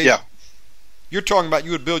shortwave. Yeah, you're talking about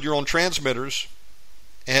you would build your own transmitters,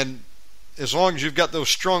 and as long as you've got those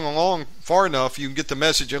strung along far enough, you can get the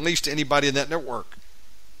message at least to anybody in that network.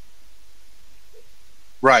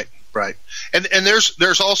 Right. And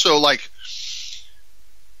there's also, like,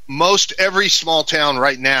 most every small town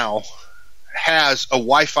right now has a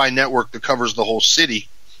Wi-Fi network that covers the whole city.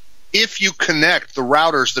 If you connect the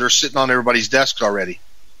routers that are sitting on everybody's desks already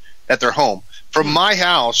at their home. From my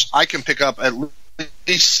house, I can pick up at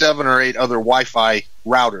least 7 or 8 other Wi-Fi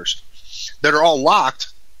routers that are all locked,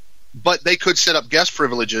 but they could set up guest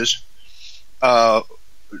privileges,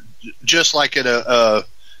 just like at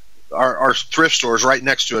our thrift stores right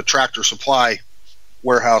next to a Tractor Supply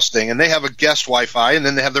warehouse thing. And they have a guest Wi-Fi, and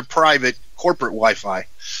then they have their private corporate Wi-Fi.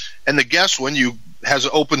 And the guest one has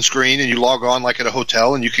an open screen, and you log on like at a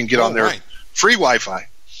hotel, and you can get on their free Wi-Fi.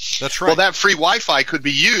 That's right. Well, that free Wi-Fi could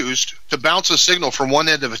be used to bounce a signal from one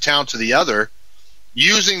end of a town to the other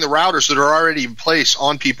using the routers that are already in place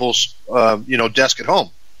on people's desk at home.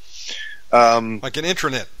 Like an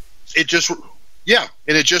intranet.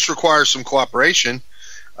 And it just requires some cooperation.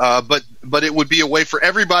 But it would be a way for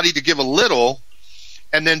everybody to give a little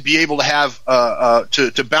and then be able to have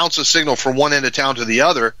to bounce a signal from one end of town to the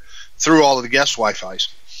other through all of the guest Wi-Fis.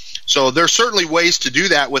 So there's certainly ways to do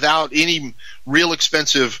that without any real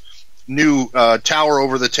expensive new tower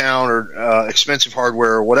over the town or expensive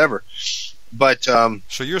hardware or whatever. But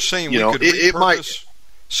so you're saying we could repurpose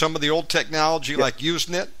some of the old technology like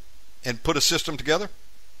Usenet and put a system together?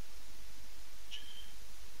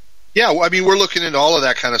 Yeah, well, I mean, we're looking into all of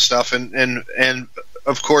that kind of stuff, and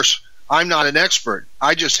of course, I'm not an expert.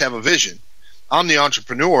 I just have a vision. I'm the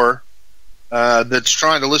entrepreneur that's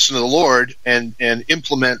trying to listen to the Lord and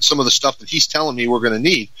implement some of the stuff that He's telling me we're going to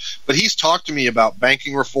need. But He's talked to me about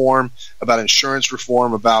banking reform, about insurance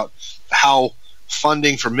reform, about how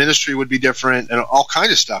funding for ministry would be different, and all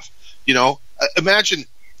kinds of stuff. Imagine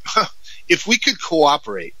if we could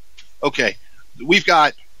cooperate. Okay, we've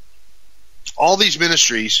got all these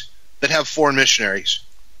ministries that have foreign missionaries,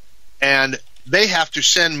 and they have to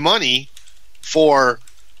send money for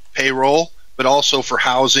payroll, but also for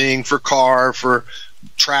housing, for car, for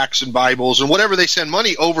tracts and Bibles, and whatever they send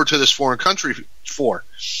money over to this foreign country for.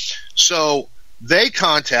 So they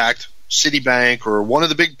contact Citibank or one of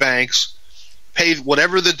the big banks, pay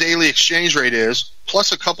whatever the daily exchange rate is,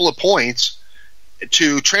 plus a couple of points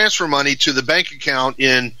to transfer money to the bank account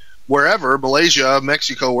in wherever, Malaysia,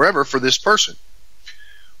 Mexico, wherever, for this person.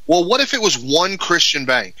 Well, what if it was one Christian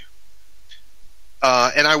bank?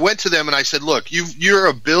 And I went to them and I said, look, you're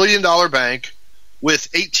a $1 billion bank with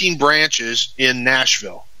 18 branches in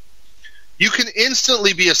Nashville. You can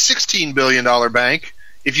instantly be a $16 billion bank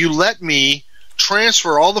if you let me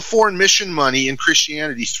transfer all the foreign mission money in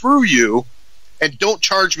Christianity through you and don't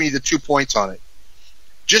charge me the 2 points on it.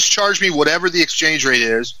 Just charge me whatever the exchange rate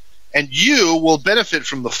is, and you will benefit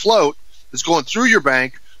from the float that's going through your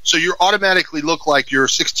bank, so you automatically look like you're a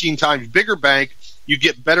 16 times bigger bank. You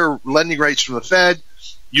get better lending rates from the Fed.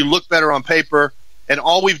 You look better on paper. And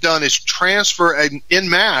all we've done is transfer en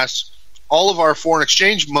masse all of our foreign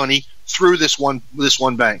exchange money through this one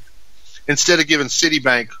bank, instead of giving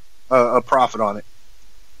Citibank a profit on it.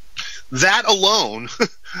 That alone,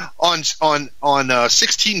 on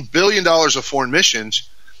 $16 billion of foreign missions,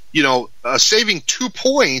 saving 2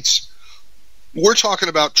 points, we're talking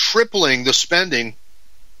about tripling the spending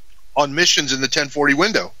on missions in the 1040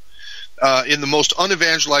 window, in the most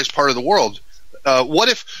unevangelized part of the world. What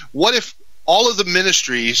if all of the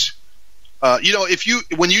ministries,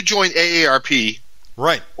 when you join AARP,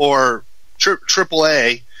 right, or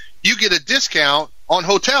AAA, you get a discount on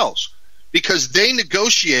hotels because they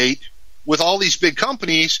negotiate with all these big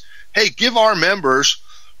companies. Hey, give our members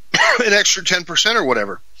an extra 10% or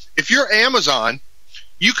whatever. If you're Amazon,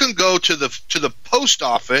 you can go to the post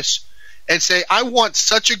office and say, I want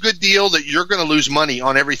such a good deal that you're going to lose money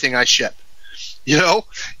on everything I ship. You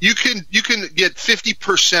can get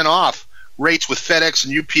 50% off rates with FedEx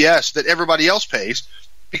and UPS that everybody else pays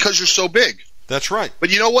because you're so big. That's right.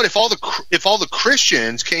 But you know what? If all the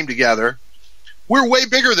Christians came together, we're way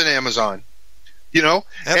bigger than Amazon.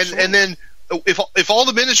 Absolutely. And then if all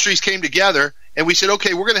the ministries came together and we said,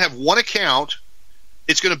 okay, we're going to have one account,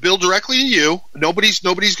 it's going to bill directly to you.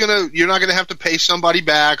 You're not going to have to pay somebody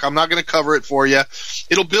back. I'm not going to cover it for you.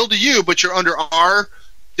 It'll bill to you, but you're under our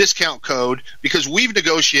discount code because we've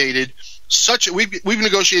negotiated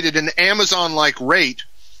an Amazon-like rate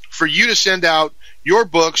for you to send out your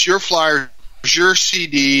books, your flyers, your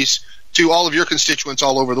CDs to all of your constituents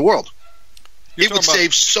all over the world. It would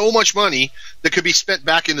save so much money that could be spent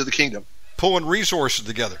back into the kingdom. Pulling resources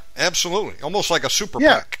together. Absolutely. Almost like a super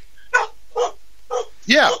PAC.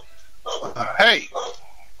 Yeah. Hey.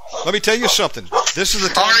 Let me tell you something. This is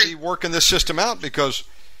the time to be working this system out because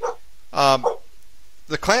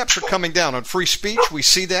the clamps are coming down on free speech. We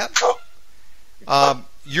see that.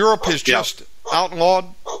 Europe has just outlawed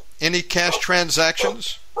any cash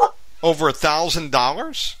transactions over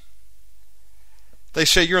 $1,000. They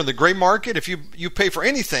say you're in the gray market if you pay for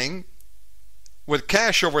anything with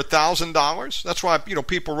cash over $1,000. That's why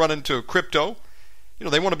people run into crypto.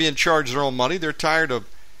 They want to be in charge of their own money. They're tired of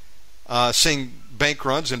seeing bank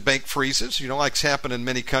runs and bank freezes, like's happened in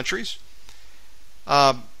many countries.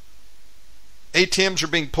 ATMs are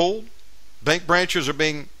being pulled. Bank branches are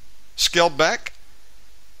being scaled back.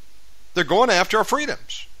 They're going after our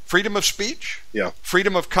freedoms. Freedom of speech. Yeah.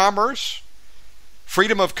 Freedom of commerce.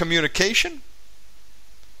 Freedom of communication.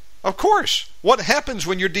 Of course. What happens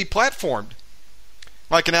when you're deplatformed?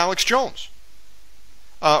 Like an Alex Jones.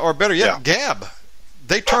 Or better yet, Gab.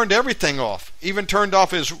 They turned everything off. Even turned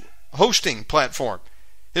off his hosting platform.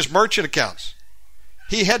 His merchant accounts.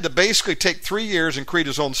 He had to basically take 3 years and create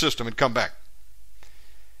his own system and come back.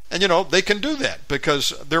 And, they can do that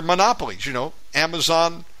because they're monopolies.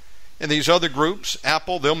 Amazon and these other groups,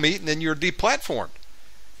 Apple, they'll meet and then you're deplatformed.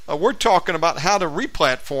 We're talking about how to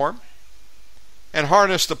replatform and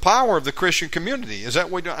harness the power of the Christian community. Is that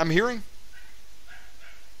what I'm hearing?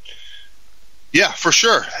 Yeah, for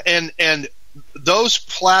sure. And those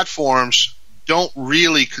platforms don't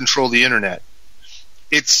really control the internet.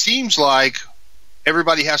 It seems like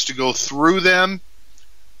everybody has to go through them,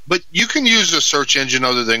 but you can use a search engine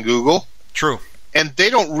other than Google. True. And they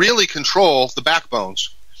don't really control the backbones.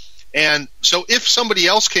 And so if somebody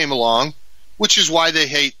else came along, which is why they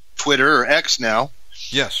hate Twitter or X now,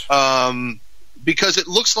 yes, because it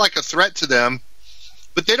looks like a threat to them,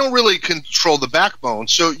 but they don't really control the backbone.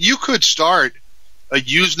 So you could start a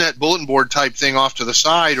Usenet bulletin board type thing off to the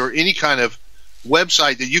side, or any kind of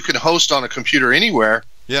website that you can host on a computer anywhere.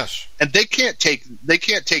 Yes. And they can't take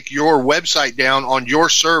your website down on your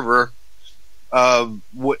server, on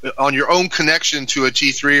your own connection to a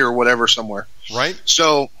T3 or whatever somewhere. Right.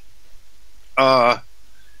 So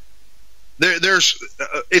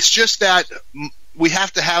it's just that we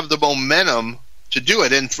have to have the momentum to do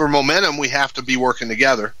it, and for momentum we have to be working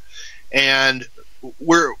together. And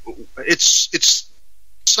it's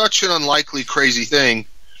such an unlikely, crazy thing.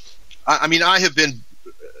 The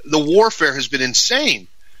warfare has been insane.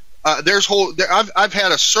 I've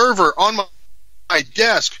had a server on my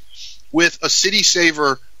desk with a City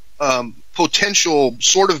Saver potential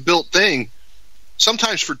sort of built thing,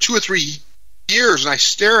 sometimes for 2 or 3 years, and I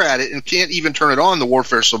stare at it and can't even turn it on. The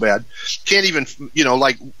warfare's so bad. Can't even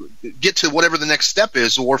get to whatever the next step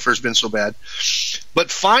is. The warfare's been so bad. But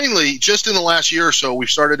finally, just in the last year or so, we've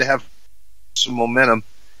started to have some momentum,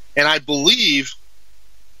 and I believe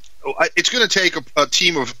it's going to take a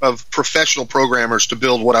team of professional programmers to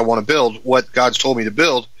build what I want to build, what God's told me to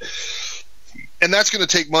build. And that's going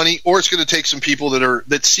to take money, or it's going to take some people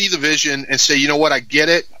that see the vision and say, you know what, I get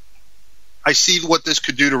it. I see what this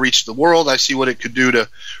could do to reach the world. I see what it could do to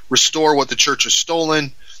restore what the church has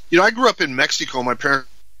stolen. You know, I grew up in Mexico. My parents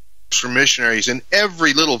were missionaries, and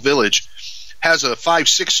every little village has a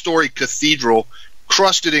 5-6-story cathedral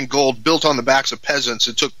crusted in gold, built on the backs of peasants.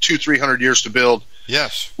 It took 200-300 years to build.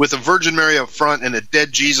 Yes. With a Virgin Mary up front and a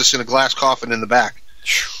dead Jesus in a glass coffin in the back.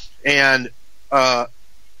 And,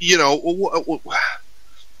 you know,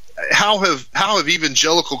 how have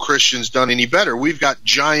evangelical Christians done any better? We've got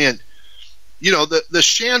giant, you know, the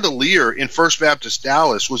chandelier in First Baptist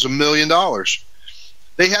Dallas was $1 million.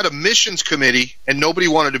 They had a missions committee and nobody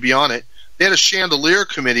wanted to be on it. They had a chandelier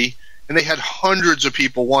committee and they had hundreds of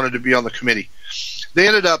people wanted to be on the committee. They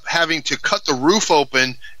ended up having to cut the roof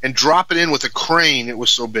open and drop it in with a crane. It was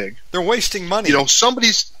so big. They're wasting money. You know,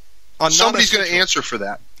 somebody's going to answer for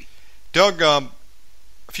that. Doug, a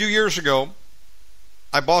few years ago,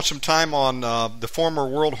 I bought some time on the former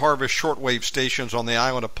World Harvest shortwave stations on the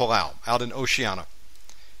island of Palau, out in Oceania.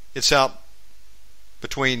 It's out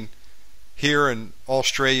between here and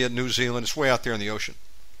Australia, New Zealand. It's way out there in the ocean.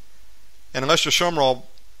 And Lester Sumrall,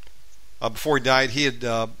 before he died, he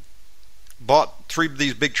had bought 3 of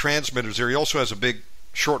these big transmitters there. He also has a big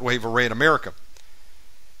shortwave array in America.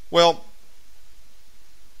 Well,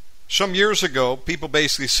 some years ago, people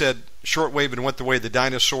basically said shortwave went the way of the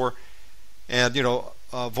dinosaur, and, you know,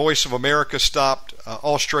 Voice of America stopped.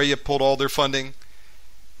 Australia pulled all their funding.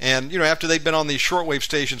 And, you know, after they've been on these shortwave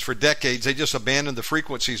stations for decades, they just abandoned the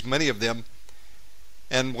frequencies, many of them.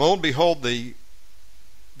 And lo and behold, the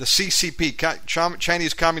CCP,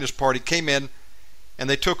 Chinese Communist Party, came in and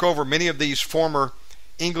they took over many of these former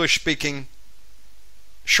English-speaking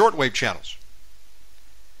shortwave channels.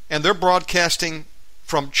 And they're broadcasting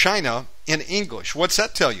from China in English. What's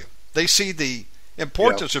that tell you? They see the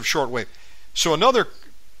importance of shortwave. So another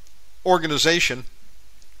organization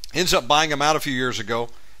ends up buying them out a few years ago,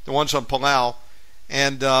 the ones on Palau,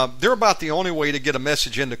 and they're about the only way to get a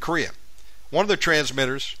message into Korea. One of their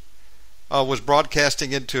transmitters was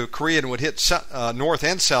broadcasting into Korea and would hit North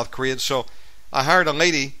and South Korea. So I hired a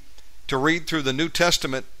lady to read through the New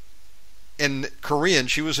Testament in Korean.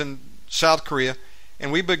 She was in South Korea,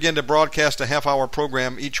 and we began to broadcast a half-hour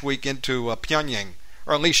program each week into Pyongyang,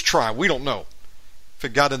 or at least try. We don't know if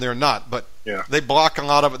it got in there or not, but they block a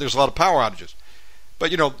lot of it. There's a lot of power outages.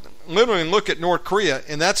 But, you know, literally look at North Korea,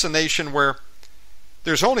 and that's a nation where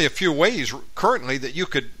there's only a few ways currently that you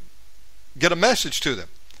could get a message to them.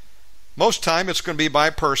 Most time it's going to be by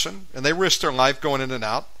a person, and they risk their life going in and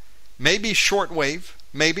out. Maybe shortwave,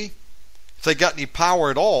 maybe. If they got any power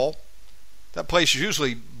at all, that place is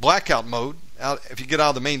usually blackout mode out if you get out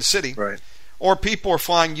of the main city. Right. Or people are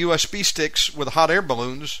flying USB sticks with hot air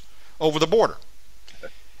balloons over the border.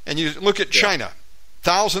 And you look at China,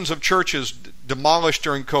 thousands of churches demolished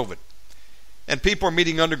during COVID, and people are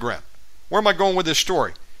meeting underground. Where am I going with this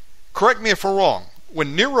story? Correct me if I'm wrong.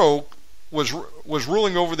 When Nero was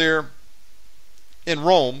ruling over there in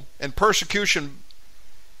Rome, and persecution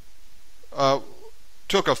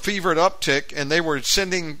took a fevered uptick, and they were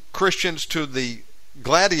sending Christians to the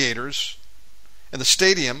gladiators and the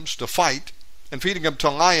stadiums to fight and feeding them to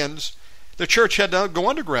lions, the church had to go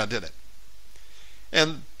underground, didn't it?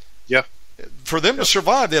 And for them to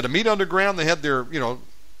survive, they had to meet underground. They had their, you know,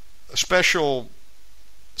 special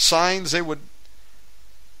signs. They would,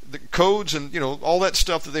 the codes and, you know, all that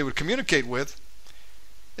stuff that they would communicate with.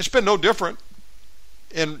 It's been no different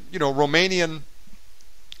in, you know, Romanian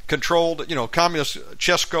controlled, you know, communist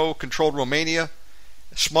Chesco controlled Romania,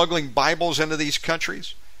 smuggling Bibles into these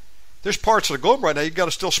countries. There's parts of the globe right now you've got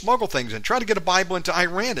to still smuggle things in. Try to get a Bible into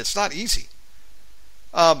Iran. It's not easy.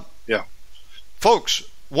 Folks,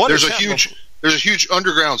 there's a huge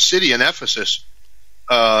underground city in Ephesus.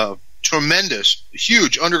 Tremendous,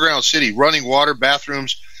 huge underground city, running water,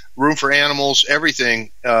 bathrooms, room for animals, everything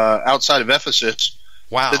outside of Ephesus.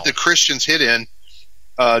 Wow. That the Christians hid in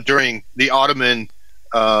during the Ottoman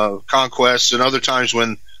conquests and other times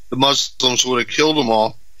when the Muslims would have killed them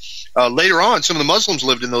all. Later on, some of the Muslims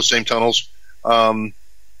lived in those same tunnels.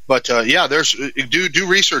 There's do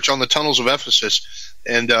research on the tunnels of Ephesus,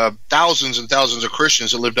 and thousands and thousands of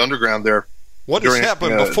Christians that lived underground there. What has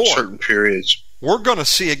happened before? Certain periods. We're going to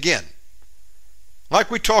see again. Like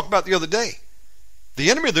we talked about the other day. The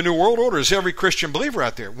enemy of the New World Order is every Christian believer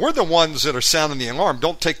out there. We're the ones that are sounding the alarm.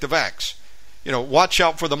 Don't take the vax. You know, watch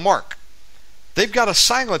out for the mark. They've got to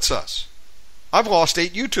silence us. I've lost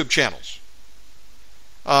 8 YouTube channels.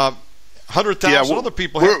 100,000 other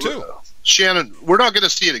people have too. Shannon, we're not going to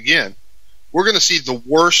see it again. We're going to see the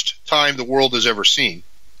worst time the world has ever seen.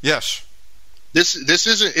 Yes. This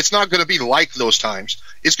isn't. It's not going to be like those times.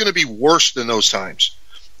 It's going to be worse than those times,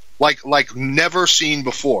 like never seen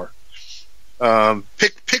before.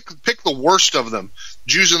 Pick the worst of them: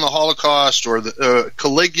 Jews in the Holocaust, or the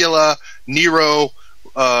Caligula, Nero,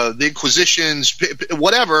 the Inquisitions,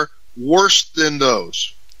 whatever. Worse than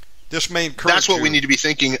those. This may encourage That's what you. we need to be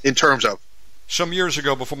thinking in terms of. Some years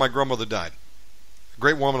ago, before my grandmother died, a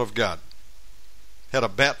great woman of God had a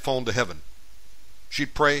bat phone to heaven.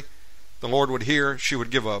 She'd pray. The Lord would hear. She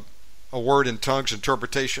would give a word in tongues,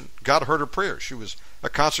 interpretation. God heard her prayers. She was a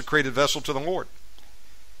consecrated vessel to the Lord.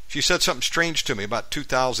 She said something strange to me about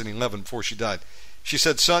 2011 before she died. She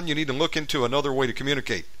said, "Son, you need to look into another way to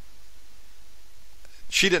communicate."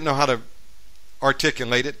 She didn't know how to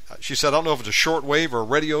articulate it. She said, "I don't know if it's a short wave or a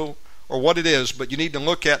radio or what it is, but you need to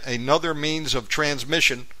look at another means of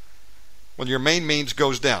transmission when your main means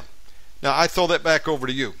goes down." Now, I throw that back over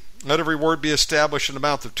to you. Let every word be established in the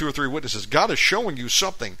mouth of 2 or 3 witnesses. God is showing you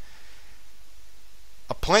something,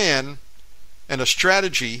 a plan and a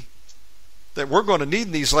strategy that we're going to need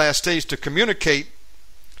in these last days to communicate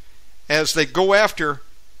as they go after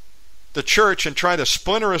the church and try to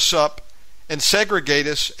splinter us up and segregate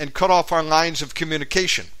us and cut off our lines of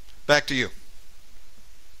communication. Back to you.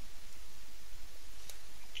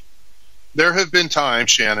 There have been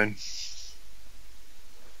times, Shannon,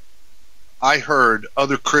 I heard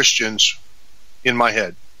other Christians in my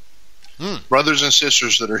head, brothers and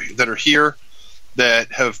sisters that are here,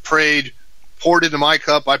 that have prayed, poured into my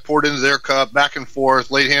cup, I poured into their cup, back and forth,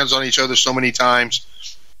 laid hands on each other so many times.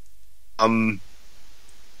 And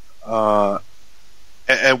I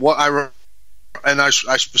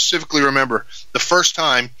specifically remember the first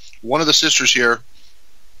time one of the sisters here,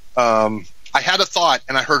 I had a thought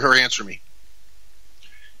and I heard her answer me,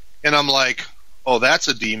 and I'm like, "Oh, that's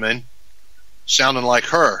a demon." Sounding like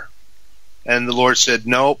her. And the Lord said,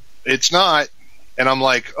 "Nope, it's not." And I'm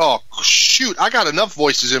like, "Oh, shoot, I got enough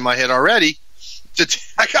voices in my head already.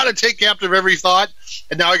 I got to take captive every thought.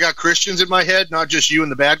 And now I got Christians in my head, not just you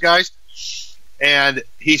and the bad guys." And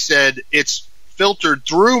he said, "It's filtered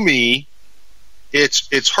through me.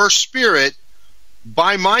 It's her spirit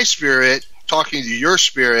by my spirit talking to your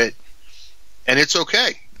spirit, and it's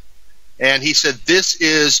okay." And he said, "This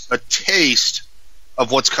is a taste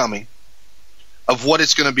of what's coming, of what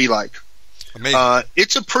it's going to be like." Amazing.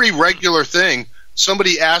 It's a pretty regular thing.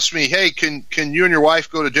 Somebody asked me, "Hey, can you and your wife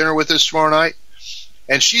go to dinner with us tomorrow night?"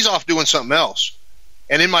 And she's off doing something else.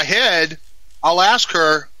 And in my head, I'll ask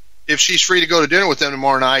her if she's free to go to dinner with them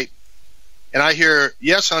tomorrow night. And I hear,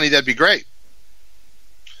 "Yes, honey, that'd be great."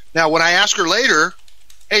 Now, when I ask her later,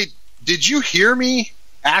 "Hey, did you hear me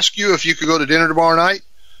ask you if you could go to dinner tomorrow night?"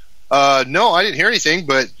 "No, I didn't hear anything,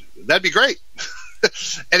 but that'd be great."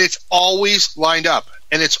 And it's always lined up,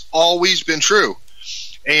 and it's always been true.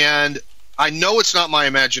 And I know it's not my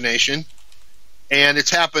imagination, and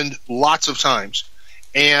it's happened lots of times.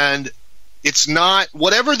 And it's not,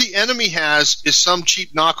 whatever the enemy has is some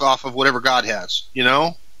cheap knockoff of whatever God has, you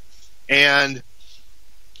know? And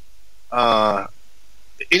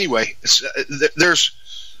anyway,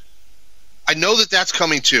 I know that that's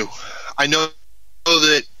coming too. I know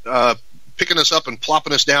that picking us up and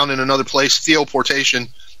plopping us down in another place, theoportation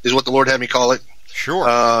is what the Lord had me call it.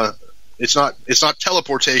 Sure. It's not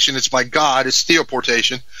teleportation. It's by God. It's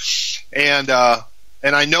theoportation. And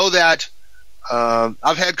I know that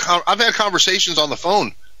I've had conversations on the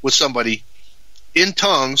phone with somebody in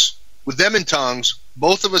tongues, with them in tongues,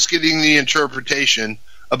 both of us getting the interpretation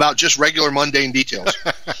about just regular mundane details.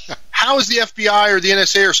 How is the FBI or the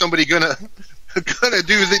NSA or somebody gonna do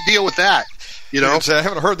the deal with that? You know, I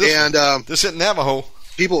haven't heard this. And one. This isn't Navajo.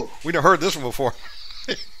 People, we never heard this one before.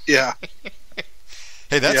 Yeah.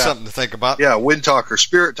 Hey, that's something to think about. Yeah, wind talkers,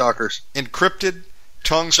 spirit talkers, encrypted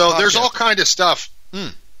tongues. So there's all kind of stuff.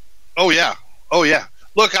 Oh yeah.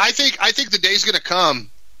 Look, I think the day's going to come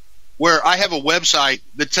where I have a website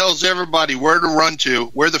that tells everybody where to run to,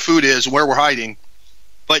 where the food is, where we're hiding.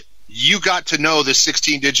 But you got to know this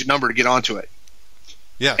 16-digit number to get onto it.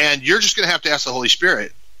 Yeah. And you're just going to have to ask the Holy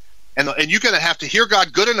Spirit. And you're going to have to hear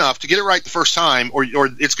God good enough to get it right the first time, or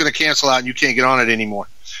it's going to cancel out and you can't get on it anymore.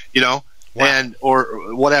 You know? Wow.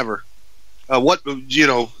 Or whatever.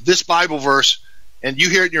 This Bible verse, and you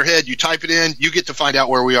hear it in your head, you type it in, you get to find out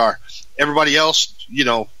where we are. Everybody else,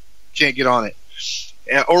 can't get on it.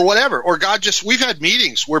 Or whatever. Or we've had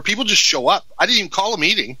meetings where people just show up. I didn't even call a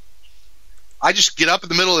meeting. I just get up in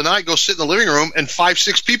the middle of the night, go sit in the living room, and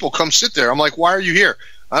 5-6 people come sit there. I'm like, "Why are you here?"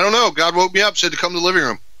 "I don't know. God woke me up, said to come to the living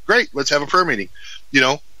room." "Great, let's have a prayer meeting."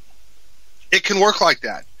 It can work like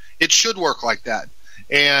that. It should work like that.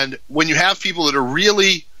 And when you have people that are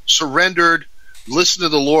really surrendered, listen to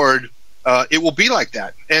the Lord, it will be like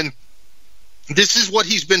that. And this is what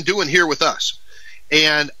he's been doing here with us.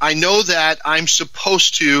 And I know that I'm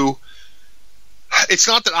supposed to – it's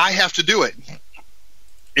not that I have to do it.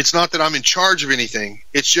 It's not that I'm in charge of anything.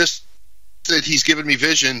 It's just that he's given me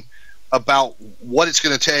vision about what it's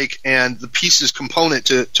going to take and the pieces component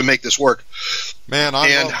to make this work. Man,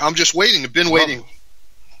 I'm just waiting. I've been waiting.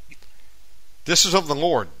 This is of the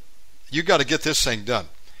Lord. You got to get this thing done.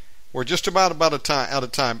 We're just about out of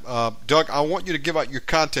time. Doug, I want you to give out your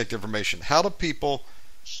contact information. How do people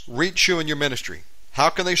reach you in your ministry? How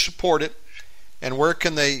can they support it? And where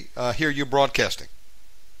can they hear you broadcasting?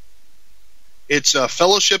 It's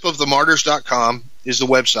fellowshipofthemartyrs.com is the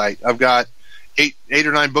website. I've got eight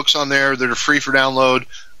or nine books on there that are free for download,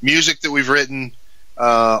 music that we've written,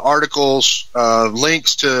 articles,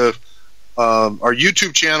 links to our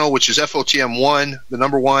YouTube channel, which is FOTM1, the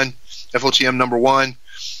number one, FOTM number one,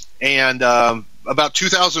 and about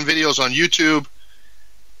 2,000 videos on YouTube,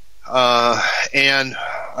 and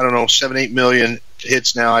I don't know, 7-8 million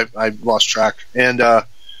hits now. I've lost track. And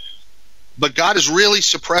but God has really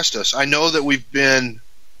suppressed us. I know that we've been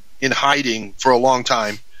in hiding for a long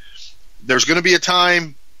time. There's going to be a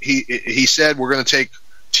time, he said, we're going to take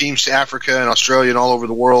teams to Africa and Australia and all over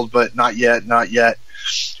the world, but not yet.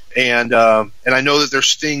 And I know that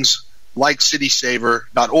there's things like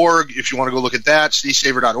citysaver.org. If you want to go look at that,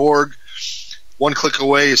 citysaver.org. One click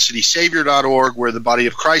away is citysavior.org, where the body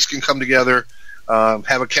of Christ can come together,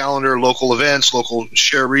 have a calendar, local events, local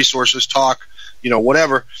share resources, talk,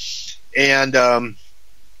 whatever. And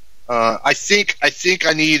I think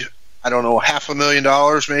I need, I don't know,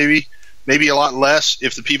 $500,000 maybe a lot less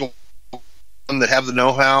if the people that have the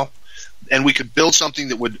know-how, and we could build something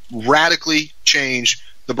that would radically change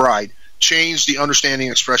the bride, change the understanding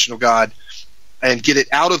and expression of God, and get it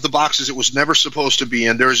out of the boxes it was never supposed to be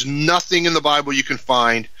in. There is nothing in the Bible you can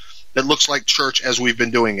find that looks like church as we've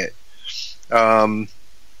been doing it. There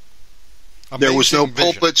was no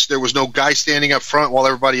pulpits. There was no guy standing up front while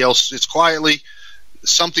everybody else sits quietly.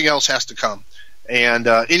 Something else has to come. And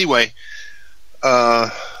anyway,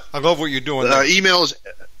 I love what you're doing. Email is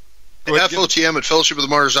FOTM at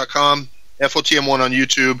fellowshipofthemartyrs.com, FOTM1 on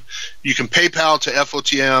YouTube. You can PayPal to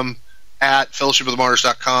FOTM at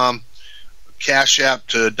fellowshipofthemartyrs.com, Cash App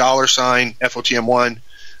to $ FOTM1.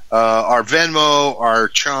 Our Venmo, our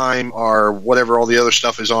Chime, our whatever, all the other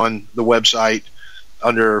stuff is on the website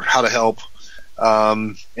under how to help.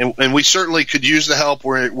 And we certainly could use the help.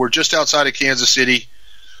 We're just outside of Kansas City,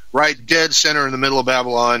 right dead center in the middle of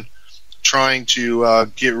Babylon, trying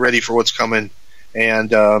to get ready for what's coming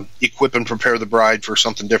and equip and prepare the bride for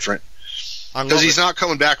something different. Because he's not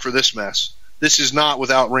coming back for this mess. This is not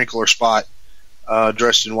without wrinkle or spot,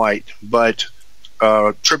 dressed in white. But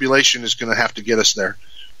tribulation is going to have to get us there.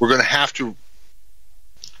 We're going to have to.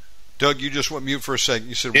 Doug, you just went mute for a second.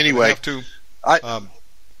 You said anyway, have to.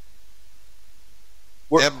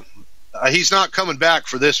 He's not coming back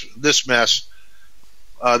for this mess.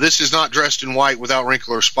 This is not dressed in white without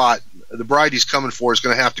wrinkle or spot. The bride he's coming for is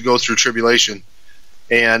going to have to go through tribulation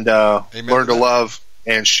and learn to love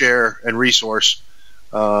and share and resource,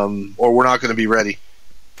 or we're not going to be ready.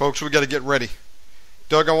 Folks, we got to get ready.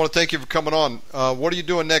 Doug, I want to thank you for coming on. What are you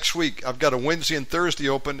doing next week? I've got a Wednesday and Thursday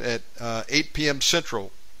open at 8 p.m.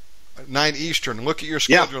 Central, 9 Eastern. Look at your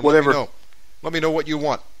schedule and whatever. let me know. Let me know what you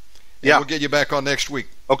want. And we'll get you back on next week.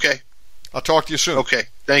 Okay. I'll talk to you soon. Okay.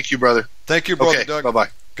 Thank you, brother. Thank you, brother. Okay. Doug. Bye-bye.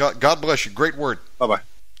 God bless you. Great word. Bye-bye.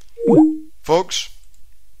 Folks,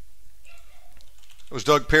 it was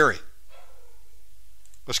Doug Perry.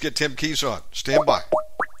 Let's get Tim Keys on. Stand by.